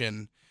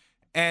fashion.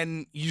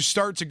 And you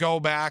start to go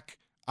back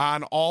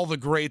on all the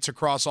greats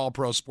across all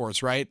pro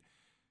sports, right?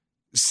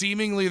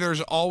 Seemingly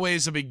there's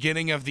always a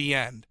beginning of the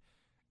end.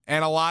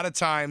 And a lot of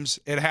times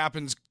it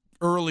happens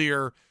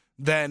earlier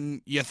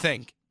than you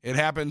think. It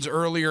happens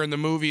earlier in the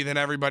movie than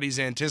everybody's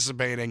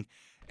anticipating.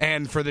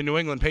 And for the New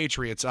England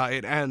Patriots,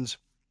 it ends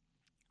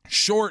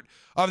short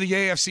of the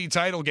AFC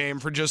title game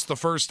for just the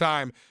first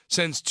time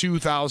since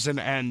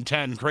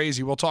 2010.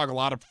 Crazy. We'll talk a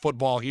lot of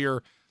football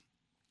here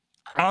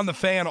on The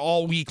Fan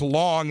all week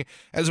long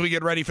as we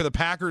get ready for the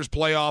Packers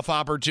playoff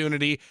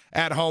opportunity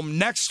at home.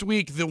 Next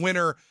week, the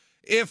winner,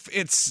 if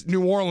it's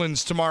New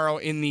Orleans tomorrow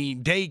in the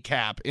day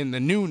cap, in the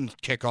noon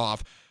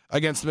kickoff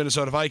against the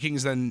Minnesota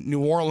Vikings, then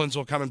New Orleans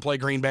will come and play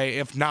Green Bay.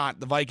 If not,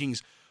 the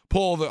Vikings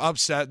pull the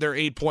upset. They're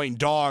 8-point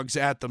dogs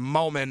at the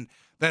moment.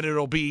 Then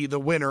it'll be the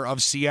winner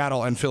of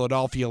Seattle and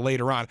Philadelphia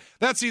later on.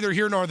 That's neither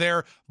here nor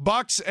there.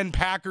 Bucks and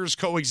Packers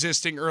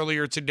coexisting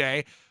earlier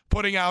today,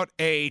 putting out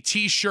a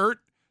T-shirt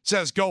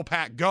says Go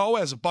Pack Go,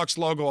 as a Bucks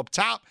logo up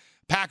top,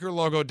 Packer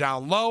logo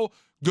down low.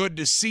 Good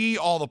to see.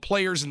 All the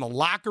players in the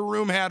locker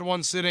room had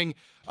one sitting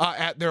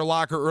at their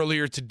locker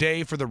earlier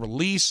today for the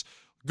release.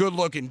 Good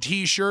looking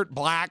t-shirt,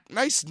 black,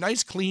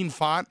 nice clean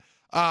font.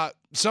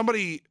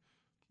 Somebody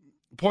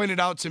pointed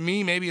out to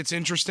me, maybe it's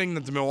interesting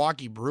that the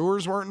Milwaukee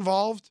Brewers weren't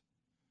involved.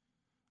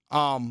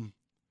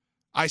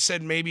 I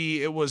said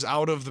maybe it was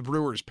out of the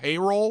Brewers'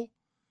 payroll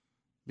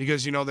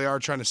because, they are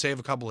trying to save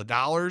a couple of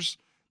dollars.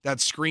 That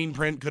screen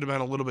print could have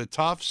been a little bit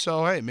tough.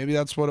 So, hey, maybe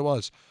that's what it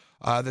was,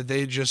 that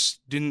they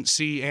just didn't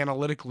see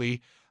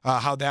analytically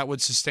how that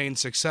would sustain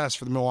success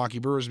for the Milwaukee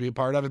Brewers to be a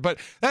part of it. But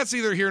that's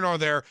neither here nor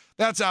there.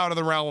 That's out of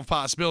the realm of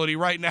possibility.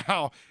 Right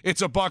now,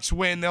 it's a Bucks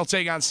win. They'll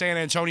take on San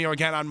Antonio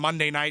again on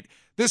Monday night,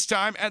 this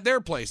time at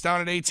their place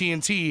down at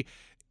AT&T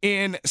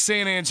in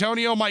San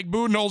Antonio. Mike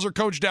Budenholzer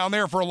coached down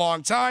there for a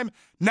long time.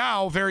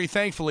 Now, very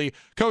thankfully,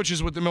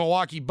 coaches with the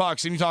Milwaukee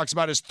Bucks, and he talks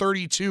about his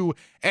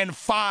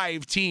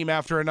 32-5 team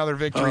after another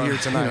victory here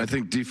tonight. I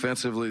think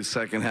defensively,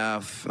 second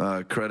half,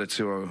 credit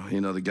to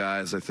the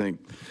guys. I think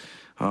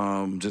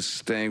just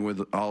staying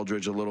with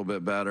Aldridge a little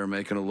bit better,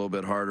 making it a little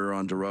bit harder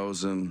on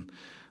DeRozan.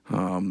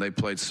 They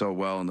played so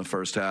well in the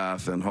first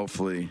half, and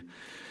hopefully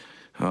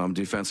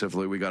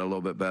defensively we got a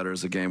little bit better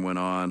as the game went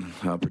on,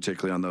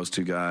 particularly on those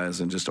two guys.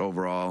 And just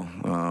overall,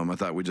 I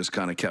thought we just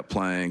kind of kept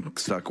playing,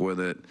 stuck with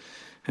it,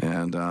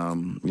 and,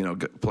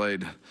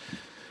 played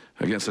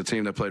against a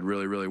team that played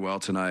really, really well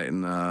tonight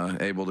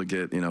and able to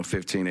get,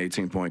 15,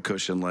 18-point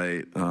cushion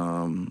late.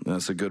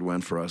 That's a good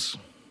win for us.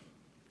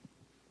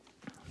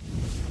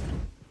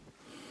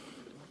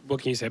 What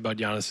can you say about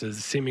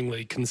Giannis's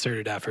seemingly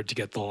concerted effort to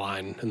get the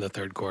line in the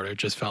third quarter? It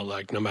just felt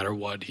like no matter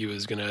what, he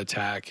was going to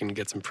attack and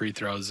get some free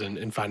throws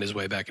and find his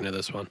way back into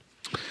this one.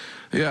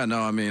 Yeah, no,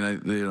 I mean,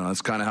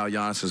 it's kind of how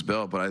Giannis is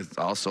built, but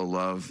I also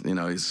love,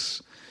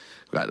 he's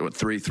got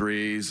 3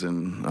 threes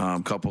and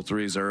a couple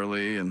threes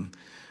early, and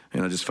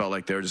just felt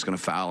like they were just going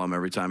to foul him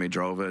every time he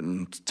drove it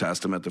and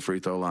test him at the free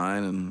throw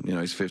line. And,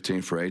 he's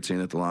 15 for 18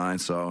 at the line.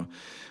 So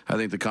I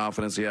think the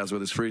confidence he has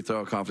with his free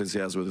throw, confidence he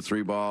has with the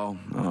 3-ball,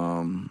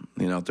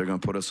 if they're going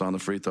to put us on the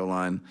free throw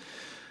line,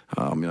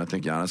 I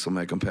think Giannis will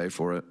make them pay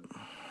for it.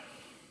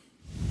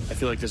 I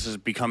feel like this is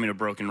becoming a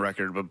broken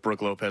record, but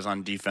Brook Lopez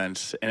on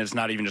defense, and it's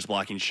not even just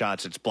blocking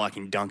shots, it's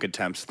blocking dunk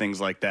attempts, things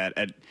like that.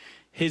 At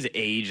his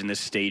age and this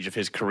stage of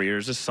his career,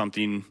 is this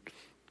something,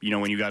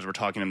 when you guys were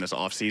talking to him this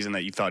offseason,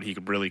 that you thought he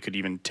could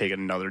even take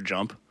another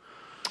jump?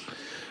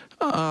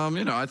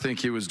 I think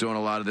he was doing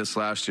a lot of this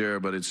last year,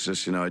 but it's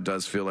just, it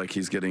does feel like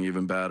he's getting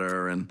even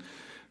better. And,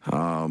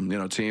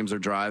 teams are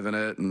driving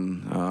it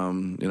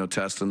and,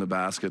 testing the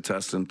basket,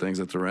 testing things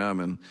at the rim.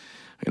 And,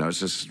 it's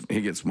just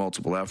he gets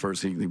multiple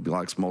efforts. He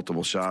blocks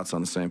multiple shots on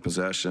the same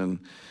possession.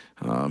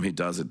 He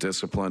does it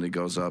disciplined. He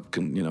goes up,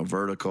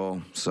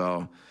 vertical.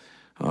 So,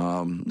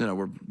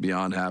 we're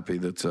beyond happy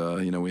that,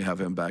 we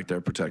have him back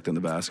there protecting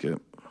the basket.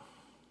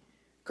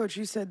 Coach,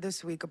 you said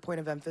this week a point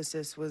of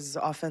emphasis was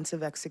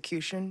offensive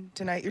execution.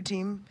 Tonight your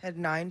team had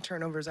 9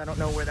 turnovers. I don't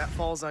know where that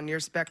falls on your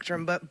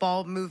spectrum, but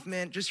ball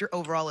movement, just your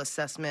overall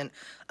assessment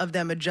of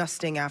them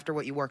adjusting after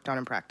what you worked on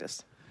in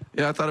practice.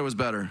 Yeah, I thought it was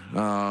better.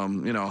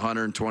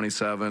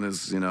 127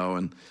 is,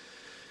 and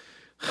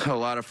a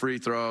lot of free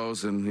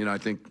throws and, I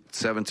think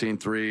 17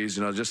 threes,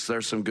 just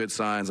there's some good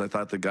signs. I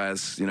thought the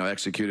guys,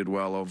 executed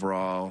well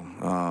overall.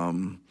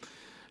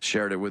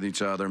 Shared it with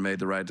each other, made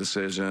the right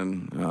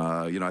decision.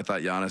 I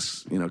thought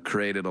Giannis,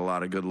 created a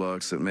lot of good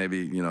looks that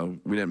maybe,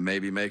 we didn't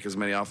maybe make as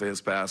many off of his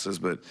passes,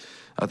 but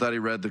I thought he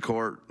read the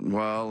court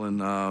well,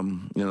 and,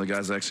 the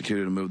guys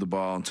executed and moved the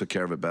ball and took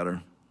care of it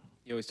better.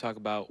 You always talk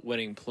about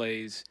winning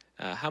plays.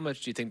 How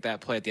much do you think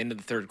that play at the end of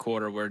the third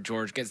quarter where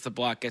George gets the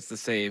block, gets the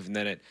save, and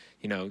then it,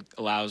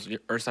 allows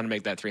Ersan to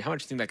make that three, how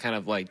much do you think that kind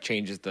of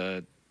changes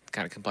the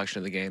kind of complexion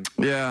of the game?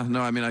 Yeah,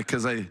 no, I mean,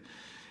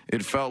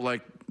 it felt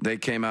like they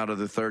came out of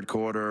the third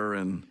quarter,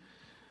 and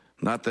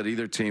not that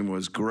either team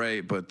was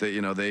great, but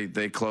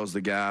they closed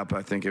the gap.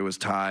 I think it was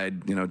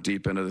tied,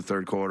 deep into the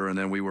third quarter, and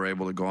then we were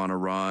able to go on a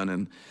run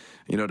and,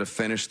 to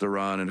finish the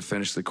run and to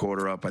finish the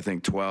quarter up, I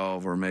think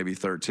 12 or maybe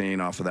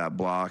 13 off of that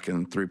block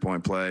and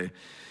 3-point play.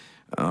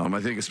 I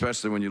think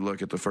especially when you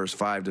look at the first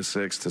 5 to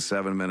 6 to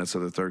 7 minutes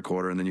of the third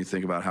quarter, and then you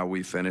think about how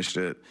we finished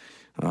it,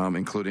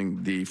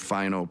 including the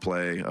final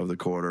play of the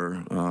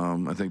quarter,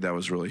 I think that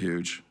was really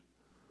huge.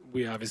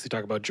 We obviously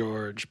talk about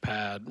George,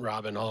 Pat,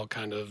 Robin, all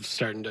kind of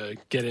starting to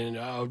get in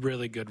a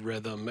really good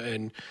rhythm.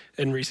 And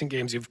in recent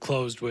games, you've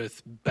closed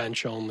with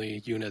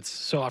bench-only units.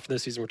 So often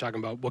this season, we're talking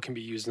about what can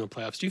be used in the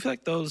playoffs. Do you feel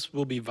like those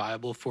will be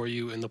viable for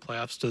you in the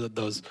playoffs, to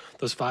those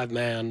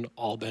 5-man,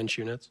 all-bench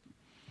units?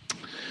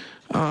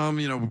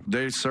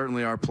 They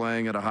certainly are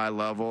playing at a high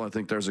level. I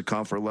think there's a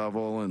comfort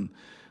level. And,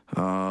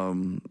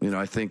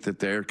 I think that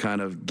they're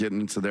kind of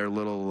getting into their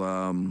little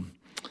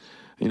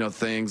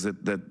things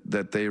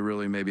that they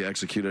really maybe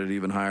execute at an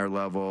even higher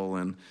level.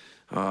 And,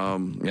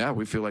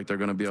 we feel like they're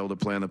going to be able to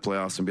play in the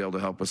playoffs and be able to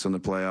help us in the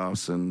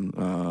playoffs. And,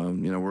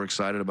 we're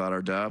excited about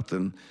our depth,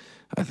 and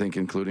I think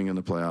including in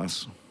the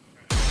playoffs.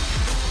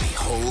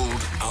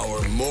 Behold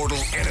our mortal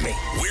enemy.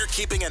 We're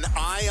keeping an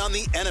eye on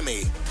the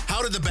enemy.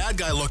 How did the bad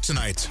guy look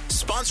tonight?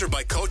 Sponsored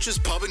by Coach's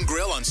Pub and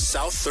Grill on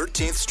South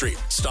 13th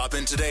Street. Stop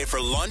in today for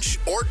lunch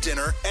or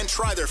dinner and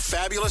try their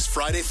fabulous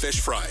Friday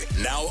fish fry.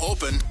 Now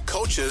open,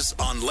 Coach's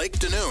on Lake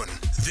Danoon.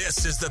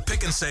 This is the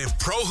Pick and Save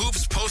Pro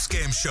Hoops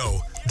postgame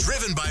show,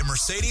 driven by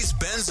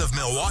Mercedes-Benz of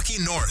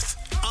Milwaukee North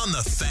on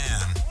The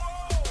Fan.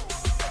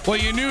 Well,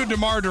 you knew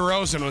DeMar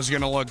DeRozan was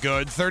going to look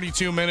good.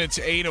 32 minutes,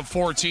 8 of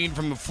 14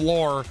 from the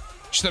floor.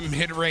 Just a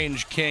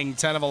mid-range king,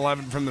 10 of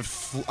 11 from the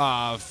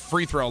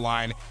free throw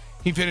line.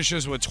 He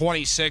finishes with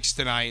 26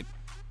 tonight,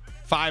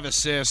 5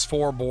 assists,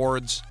 4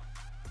 boards.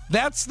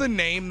 That's the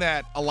name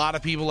that a lot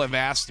of people have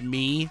asked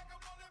me,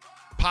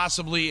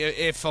 possibly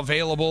if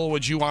available,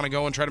 would you want to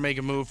go and try to make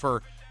a move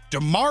for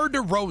DeMar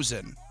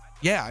DeRozan?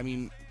 Yeah, I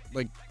mean,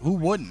 like, who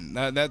wouldn't?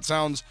 That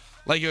sounds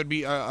like it would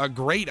be a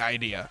great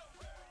idea.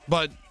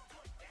 But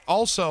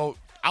also,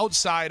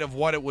 outside of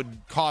what it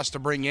would cost to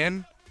bring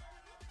in,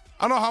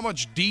 I don't know how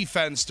much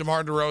defense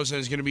DeMar DeRozan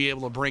is going to be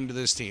able to bring to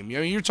this team. You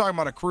know, you're talking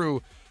about a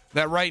crew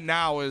that right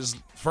now is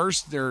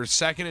first, they're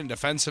second in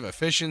defensive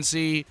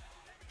efficiency,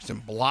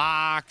 some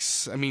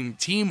blocks. I mean,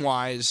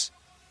 team-wise,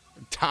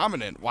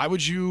 dominant. Why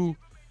would you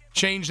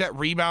change that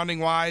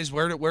rebounding-wise?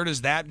 Where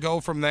does that go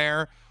from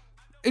there?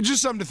 It's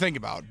just something to think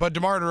about. But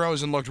DeMar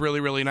DeRozan looked really,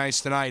 really nice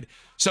tonight.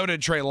 So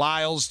did Trey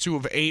Lyles, 2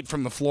 of 8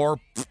 from the floor.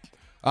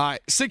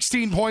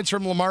 16 points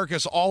from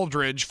LaMarcus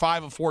Aldridge,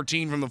 5 of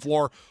 14 from the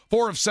floor,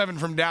 4 of 7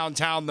 from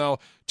downtown, though.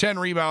 10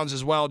 rebounds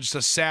as well, just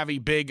a savvy,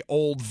 big,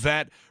 old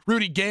vet.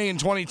 Rudy Gay in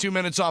 22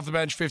 minutes off the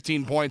bench,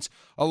 15 points,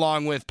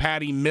 along with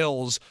Patty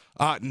Mills,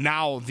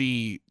 now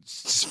the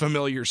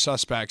familiar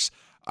suspects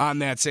on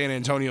that San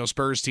Antonio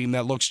Spurs team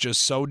that looks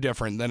just so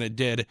different than it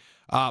did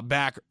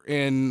back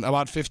in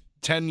about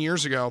 10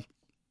 years ago,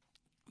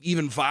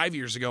 even 5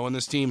 years ago, when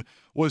this team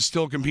was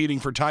still competing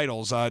for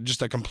titles.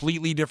 Just a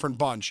completely different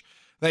bunch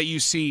that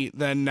you see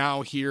than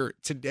now here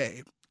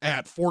today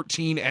at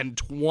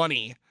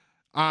 14-20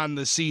 on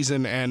the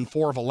season and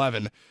 4 of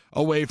 11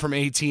 away from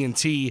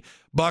AT&T.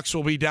 Bucks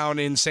will be down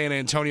in San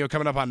Antonio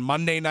coming up on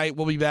Monday night.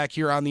 We'll be back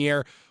here on the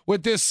air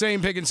with this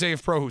same Pick and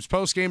Save Pro Hoops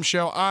postgame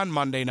show on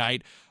Monday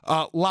night,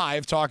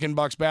 live talking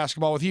Bucks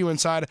basketball with you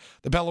inside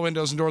the Pella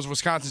Windows and Doors of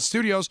Wisconsin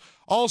studios.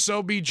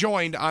 Also be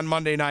joined on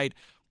Monday night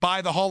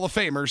by the Hall of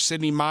Famer,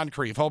 Sidney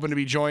Moncrief. Hoping to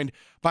be joined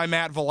by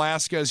Matt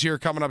Velasquez here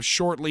coming up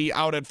shortly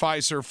out at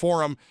Fiserv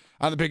Forum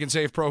on the Pick and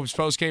Save Pro Hoops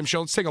postgame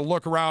show. Let's take a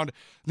look around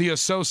the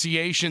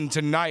association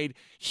tonight.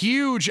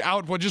 Huge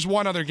output. Just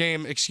one other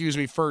game,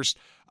 first,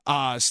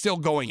 still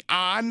going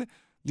on.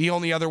 The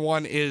only other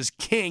one is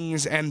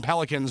Kings and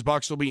Pelicans.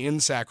 Bucks will be in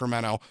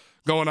Sacramento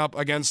going up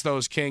against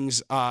those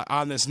Kings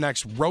on this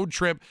next road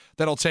trip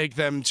that'll take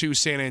them to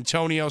San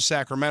Antonio,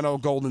 Sacramento,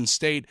 Golden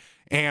State,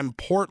 and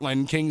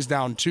Portland. Kings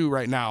down 2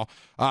 right now.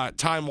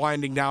 Time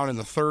winding down in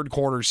the third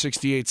quarter,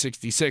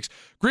 68-66.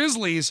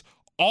 Grizzlies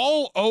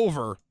all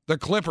over the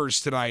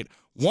Clippers tonight,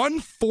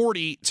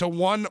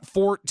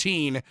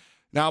 140-114.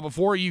 Now,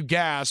 before you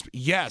gasp,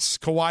 yes,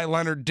 Kawhi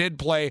Leonard did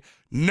play.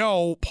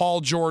 No,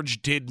 Paul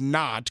George did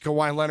not.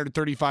 Kawhi Leonard,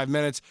 35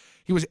 minutes.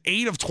 He was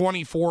 8 of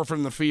 24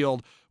 from the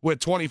field with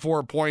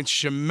 24 points.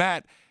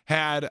 Shamet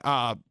had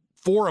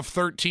 4 of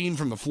 13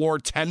 from the floor,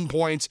 10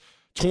 points.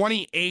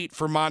 28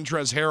 for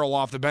Montrezl Harrell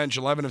off the bench,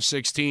 11 of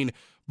 16.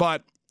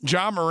 But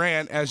Ja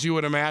Morant, as you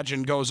would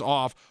imagine, goes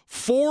off.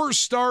 4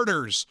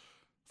 starters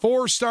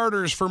for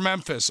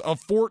Memphis, a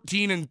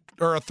 13 and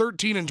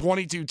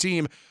 22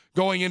 team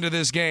going into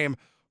this game.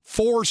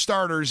 4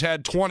 starters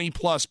had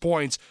 20-plus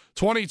points,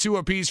 22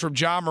 apiece from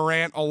Ja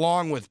Morant,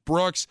 along with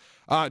Brooks.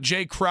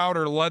 Jay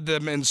Crowder led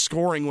them in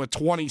scoring with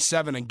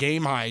 27, a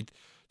game-high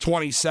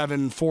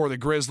 27 for the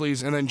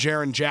Grizzlies. And then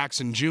Jaren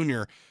Jackson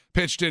Jr.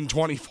 pitched in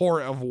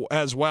 24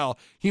 as well.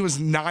 He was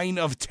 9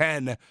 of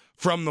 10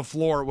 from the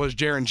floor, was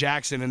Jaren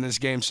Jackson in this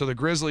game. So the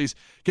Grizzlies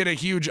get a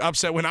huge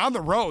upset win on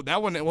the road.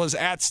 That one, it was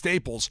at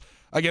Staples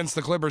against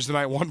the Clippers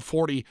tonight,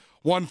 140-114,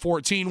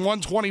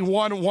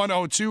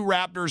 121-102.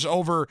 Raptors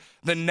over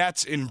the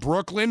Nets in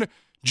Brooklyn.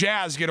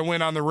 Jazz get a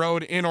win on the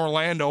road in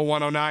Orlando,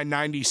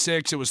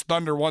 109-96. It was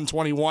Thunder,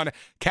 121.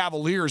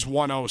 Cavaliers,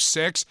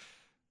 106.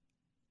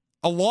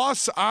 A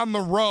loss on the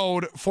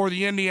road for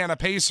the Indiana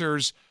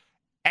Pacers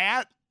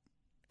at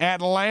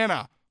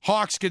Atlanta.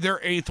 Hawks get their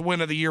 8th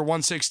win of the year,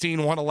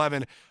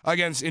 116-111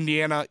 against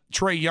Indiana.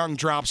 Trae Young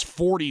drops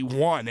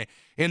 41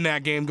 in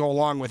that game, go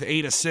along with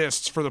 8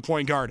 assists for the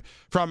point guard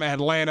from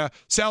Atlanta.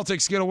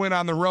 Celtics get a win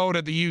on the road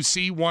at the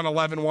UC,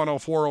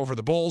 111-104 over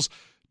the Bulls.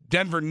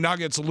 Denver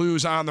Nuggets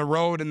lose on the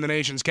road in the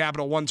nation's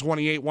capital,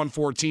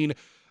 128-114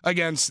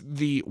 against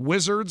the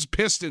Wizards.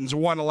 Pistons,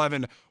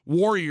 111.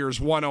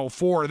 Warriors,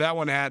 104. That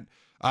one at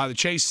the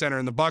Chase Center,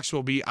 and the Bucks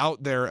will be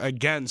out there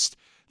against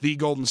the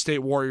Golden State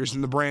Warriors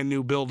in the brand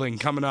new building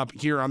coming up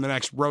here on the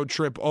next road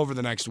trip over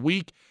the next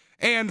week.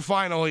 And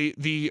finally,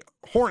 the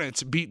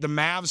Hornets beat the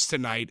Mavs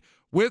tonight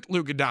with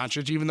Luka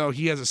Doncic, even though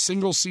he has a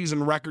single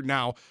season record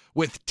now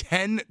with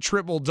 10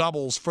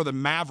 triple-doubles for the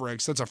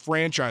Mavericks. That's a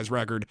franchise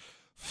record.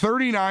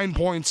 39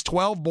 points,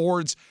 12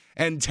 boards,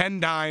 and 10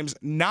 dimes.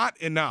 Not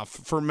enough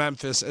for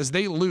Memphis as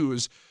they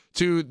lose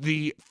to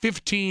the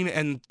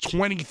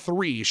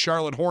 15-23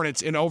 Charlotte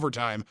Hornets in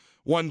overtime,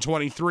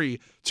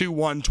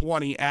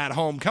 123-120 at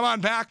home. Come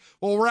on back.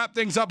 We'll wrap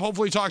things up.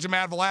 Hopefully talk to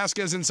Matt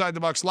Velasquez inside the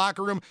Bucks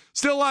locker room.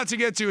 Still a lot to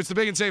get to. It's the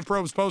Big and Save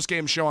Probes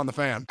postgame show on The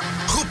Fan.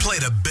 Who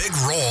played a big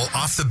role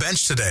off the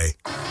bench today?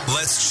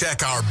 Let's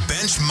check our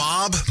bench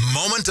mob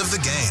moment of the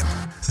game.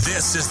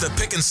 This is the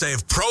Pick and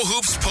Save Pro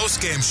Hoops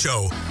postgame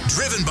show,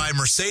 driven by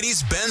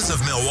Mercedes-Benz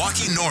of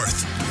Milwaukee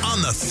North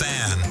on The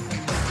Fan.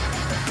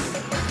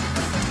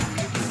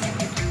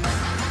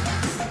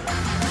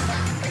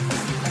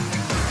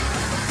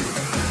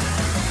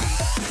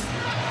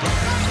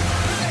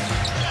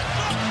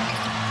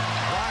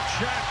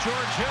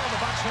 George Hill,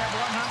 the Bucks have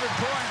 100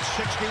 points,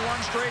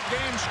 61 straight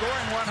games,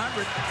 scoring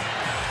 100.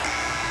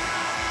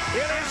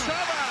 It is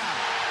Silva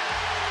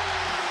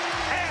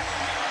at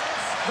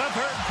the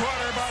third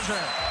quarter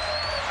buzzer.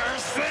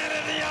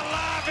 Ursanity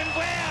alive and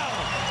well,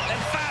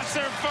 and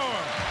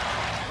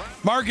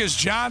 5-4. Marcus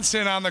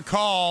Johnson on the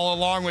call,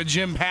 along with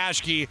Jim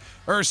Paschke.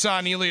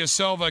 Ersan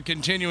Ilyasova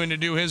continuing to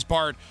do his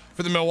part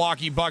for the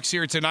Milwaukee Bucks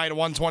here tonight. A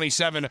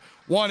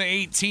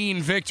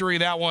 127-118 victory.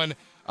 That one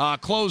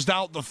closed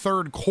out the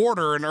third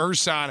quarter, and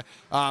Ersan,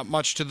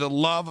 much to the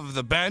love of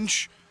the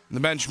bench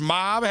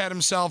mob, had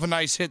himself a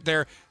nice hit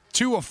there.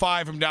 2 of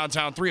 5 from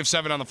downtown, 3 of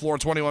 7 on the floor,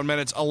 21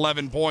 minutes,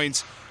 11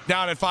 points.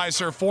 Down at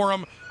Fiserv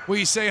Forum,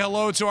 we say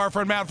hello to our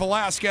friend Matt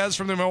Velasquez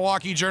from the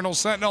Milwaukee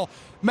Journal-Sentinel.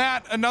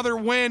 Matt, another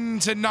win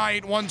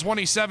tonight,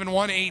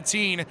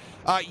 127-118.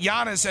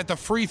 Giannis at the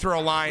free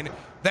throw line.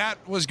 That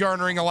was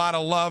garnering a lot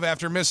of love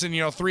after missing,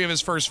 3 of his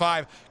first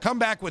 5. Come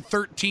back with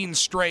 13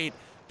 straight.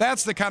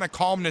 That's the kind of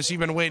calmness you've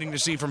been waiting to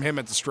see from him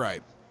at the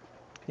stripe.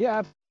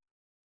 Yeah.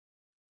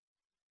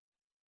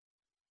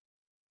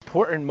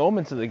 Important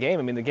moments of the game.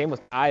 I mean, the game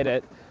was tied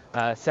at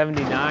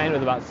 79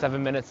 with about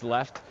 7 minutes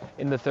left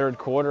in the third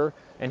quarter,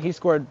 and he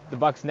scored the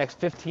Bucks' next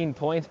 15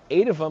 points,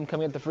 8 of them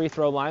coming at the free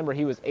throw line where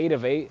he was 8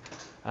 of 8.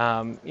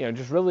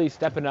 Just really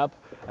stepping up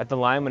at the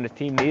line when the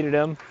team needed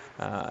him.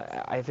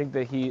 I think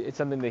that it's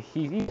something that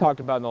he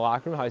talked about in the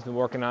locker room, how he's been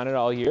working on it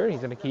all year.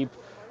 He's going to keep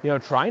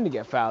trying to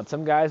get fouled.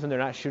 Some guys, when they're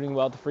not shooting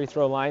well at the free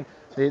throw line,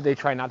 they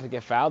try not to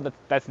get fouled.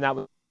 That's not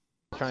what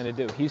he's trying to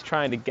do. He's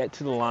trying to get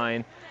to the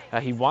line.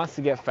 He wants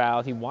to get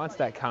fouled. He wants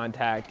that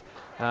contact.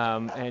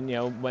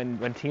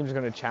 When teams are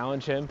going to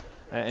challenge him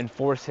and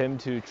force him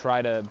to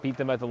try to beat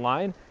them at the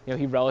line,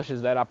 he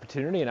relishes that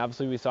opportunity, and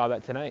obviously we saw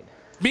that tonight.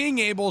 Being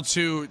able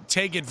to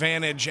take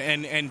advantage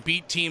and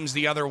beat teams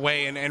the other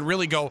way and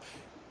really go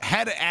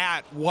head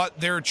at what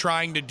they're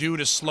trying to do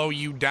to slow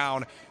you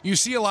down. You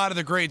see a lot of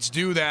the greats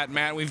do that,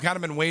 Matt. We've kind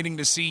of been waiting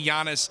to see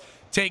Giannis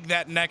take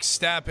that next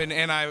step,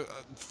 and I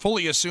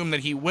fully assume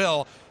that he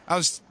will. I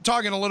was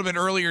talking a little bit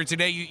earlier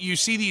today. You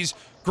see these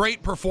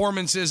great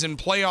performances in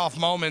playoff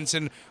moments,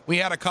 and we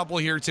had a couple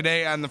here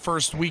today on the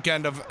first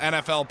weekend of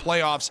NFL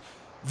playoffs.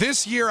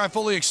 This year, I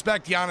fully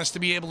expect Giannis to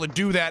be able to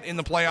do that in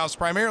the playoffs,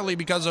 primarily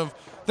because of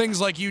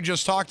things like you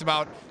just talked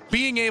about,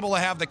 being able to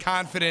have the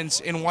confidence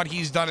in what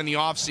he's done in the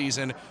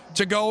offseason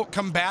to go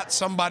combat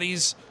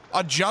somebody's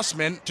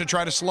adjustment to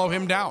try to slow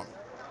him down.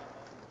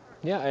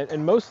 Yeah,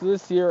 and most of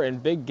this year in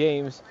big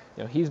games,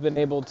 he's been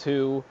able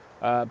to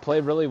play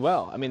really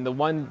well. I mean, the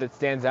one that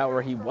stands out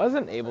where he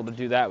wasn't able to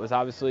do that was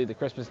obviously the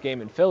Christmas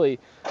game in Philly.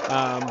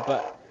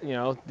 But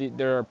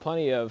there are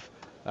plenty of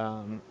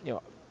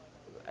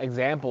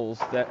examples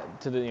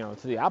that to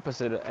the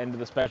opposite end of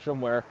the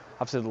spectrum, where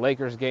obviously the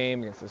Lakers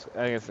game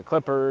against the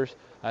Clippers,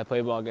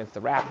 played well against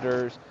the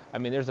Raptors. I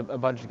mean, there's a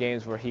bunch of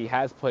games where he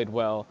has played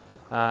well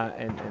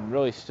and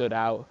really stood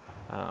out.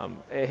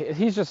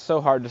 He's just so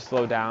hard to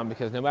slow down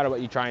because no matter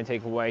what you try and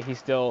take away, he's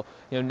still,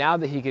 now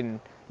that he can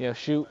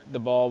shoot the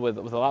ball with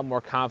a lot more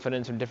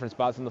confidence from different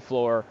spots on the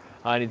floor,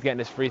 and he's getting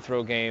his free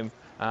throw game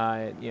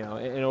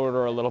in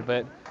order a little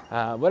bit.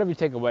 Whatever you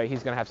take away,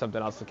 he's going to have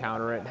something else to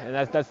counter it, and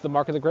that's the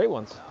mark of the great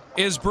ones.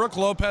 Is Brook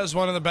Lopez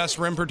one of the best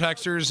rim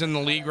protectors in the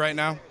league right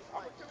now?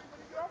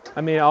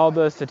 I mean, all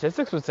the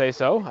statistics would say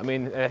so. I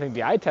mean, I think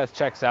the eye test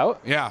checks out.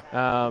 Yeah.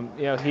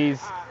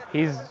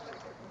 He's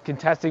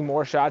contesting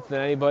more shots than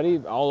anybody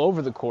all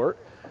over the court.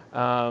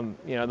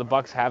 The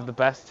Bucks have the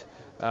best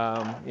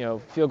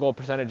field goal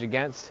percentage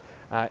against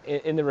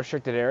in the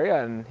restricted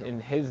area,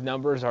 and his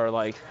numbers are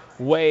like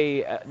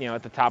way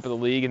at the top of the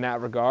league in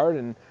that regard.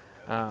 And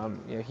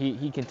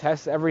he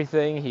contests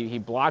everything. He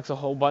blocks a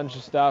whole bunch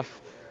of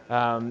stuff.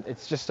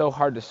 It's just so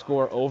hard to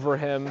score over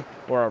him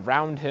or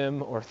around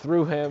him or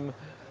through him.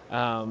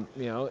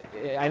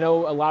 I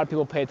know a lot of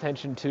people pay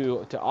attention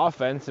to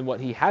offense and what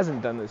he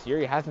hasn't done this year.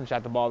 He hasn't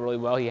shot the ball really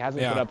well. He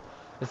hasn't put up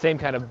the same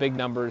kind of big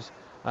numbers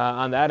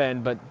on that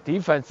end. But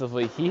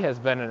defensively, he has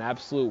been an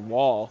absolute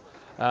wall.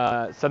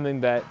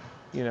 Something that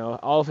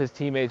all of his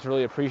teammates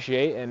really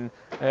appreciate, and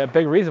a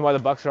big reason why the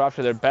Bucks are off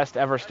to their best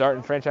ever start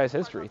in franchise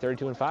history,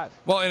 32-5.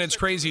 Well, and it's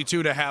crazy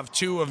too to have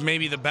two of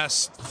maybe the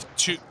best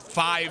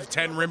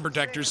 5-10 rim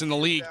protectors in the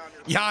league,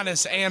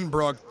 Giannis and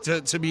Brook,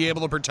 to be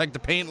able to protect the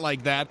paint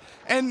like that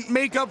and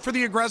make up for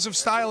the aggressive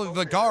style of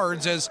the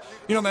guards, as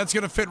that's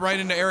going to fit right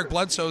into Eric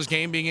Bledsoe's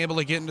game, being able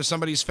to get into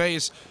somebody's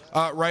face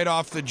right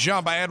off the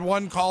jump. I had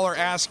one caller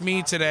ask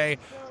me today,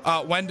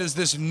 when does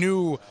this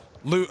new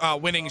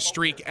winning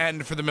streak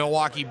end for the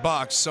Milwaukee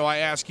Bucks? So I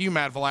ask you,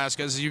 Matt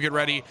Velasquez, as you get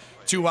ready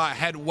to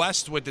head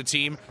west with the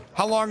team,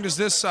 how long does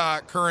this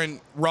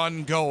current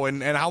run go,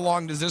 and how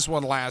long does this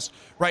one last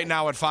right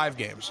now at 5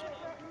 games?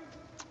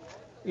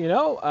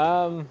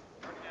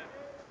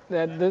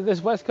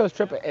 This West Coast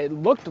trip, it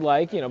looked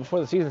like, before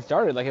the season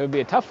started, like it would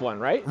be a tough one,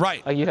 right?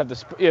 Right. Like you have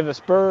the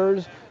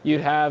Spurs,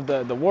 you'd have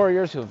the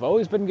Warriors, who have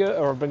always been good,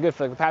 or been good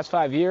for like the past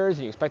 5 years,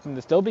 and you expect them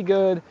to still be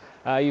good.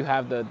 You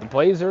have the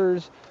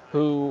Blazers,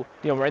 who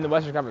were in the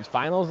Western Conference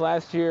Finals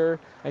last year,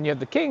 and you have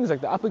the Kings, like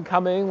the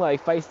up-and-coming,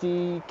 like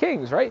feisty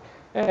Kings, right?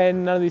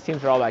 And none of these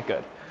teams are all that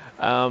good.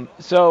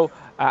 So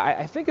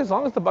I think as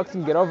long as the Bucks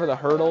can get over the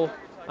hurdle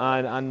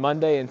on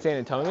Monday in San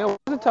Antonio,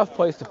 it's a tough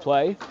place to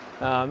play.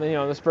 And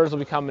the Spurs will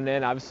be coming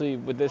in, obviously,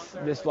 with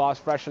this loss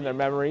fresh in their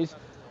memories,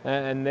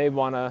 and they'll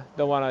want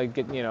to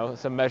get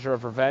some measure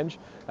of revenge.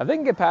 If they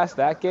can get past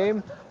that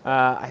game,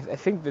 I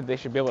think that they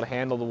should be able to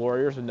handle the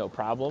Warriors with no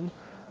problem.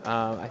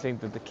 I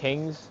think that the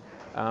Kings,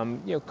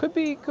 could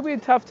be a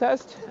tough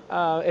test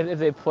if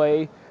they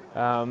play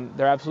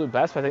their absolute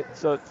best. But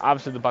so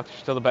obviously the Bucks are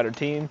still the better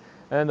team,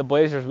 and then the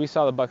Blazers, we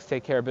saw the Bucks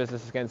take care of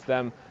business against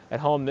them at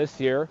home this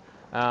year.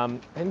 I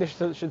think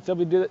they should still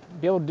be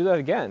able to do that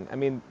again. I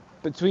mean,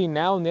 between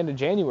now and the end of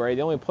January,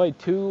 they only played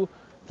 2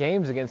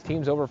 games against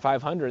teams over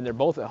 500, and they're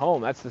both at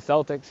home. That's the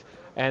Celtics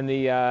and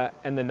the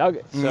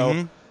Nuggets.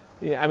 So,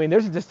 I mean,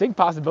 there's a distinct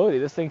possibility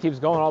this thing keeps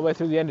going all the way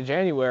through the end of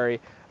January.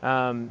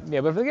 But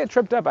if they get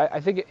tripped up, I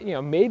think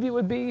maybe it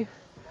would be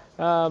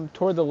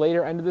toward the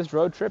later end of this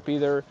road trip,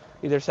 either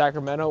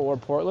Sacramento or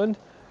Portland.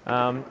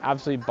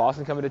 Obviously,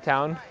 Boston coming to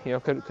town,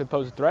 could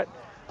pose a threat.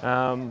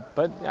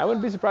 But I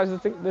wouldn't be surprised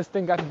if this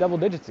thing got to double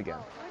digits again.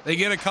 They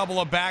get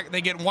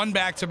they get one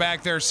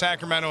back-to-back there,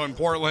 Sacramento and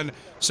Portland,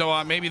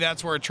 so maybe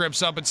that's where it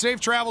trips up. But safe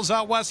travels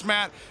out west,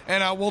 Matt,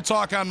 and we'll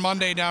talk on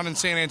Monday down in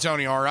San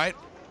Antonio, all right?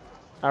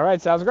 All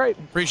right, sounds great.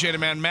 Appreciate it,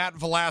 man. Matt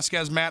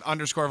Velasquez,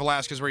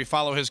 Matt_Velasquez, where you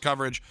follow his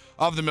coverage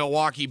of the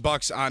Milwaukee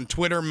Bucks on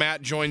Twitter.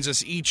 Matt joins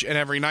us each and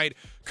every night,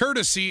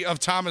 courtesy of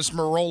Thomas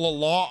Marola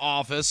Law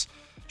Office.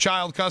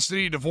 Child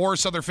custody,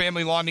 divorce, other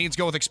family law needs,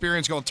 go with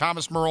experience. Go with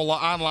Thomas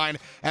Marola online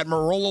at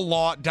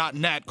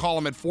marolalaw.net. Call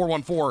him at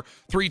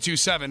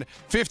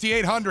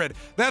 414-327-5800.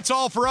 That's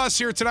all for us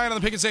here tonight on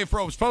the Pick and Save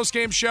Probes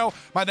postgame show.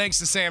 My thanks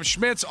to Sam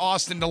Schmitz,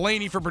 Austin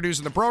Delaney for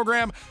producing the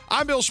program.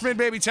 I'm Bill Schmidt,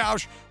 Baby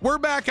Tausch. We're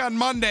back on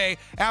Monday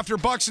after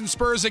Bucks and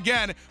Spurs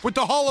again with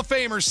the Hall of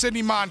Famer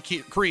Sidney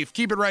Moncrief.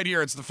 Keep it right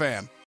here. It's The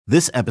Fan.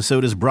 This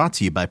episode is brought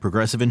to you by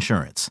Progressive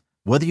Insurance.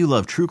 Whether you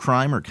love true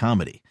crime or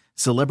comedy,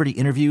 celebrity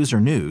interviews or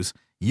news,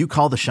 you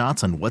call the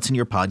shots on what's in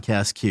your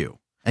podcast queue.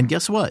 And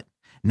guess what?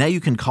 Now you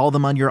can call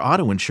them on your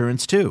auto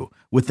insurance too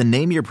with the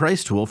Name Your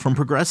Price tool from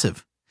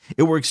Progressive.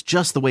 It works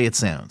just the way it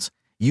sounds.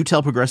 You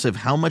tell Progressive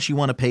how much you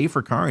want to pay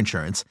for car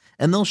insurance,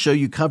 and they'll show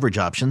you coverage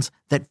options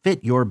that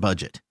fit your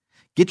budget.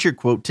 Get your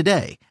quote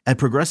today at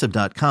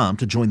Progressive.com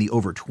to join the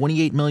over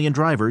 28 million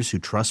drivers who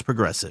trust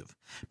Progressive.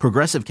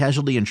 Progressive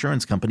Casualty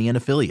Insurance Company and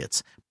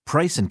Affiliates.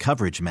 Price and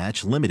coverage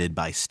match limited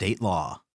by state law.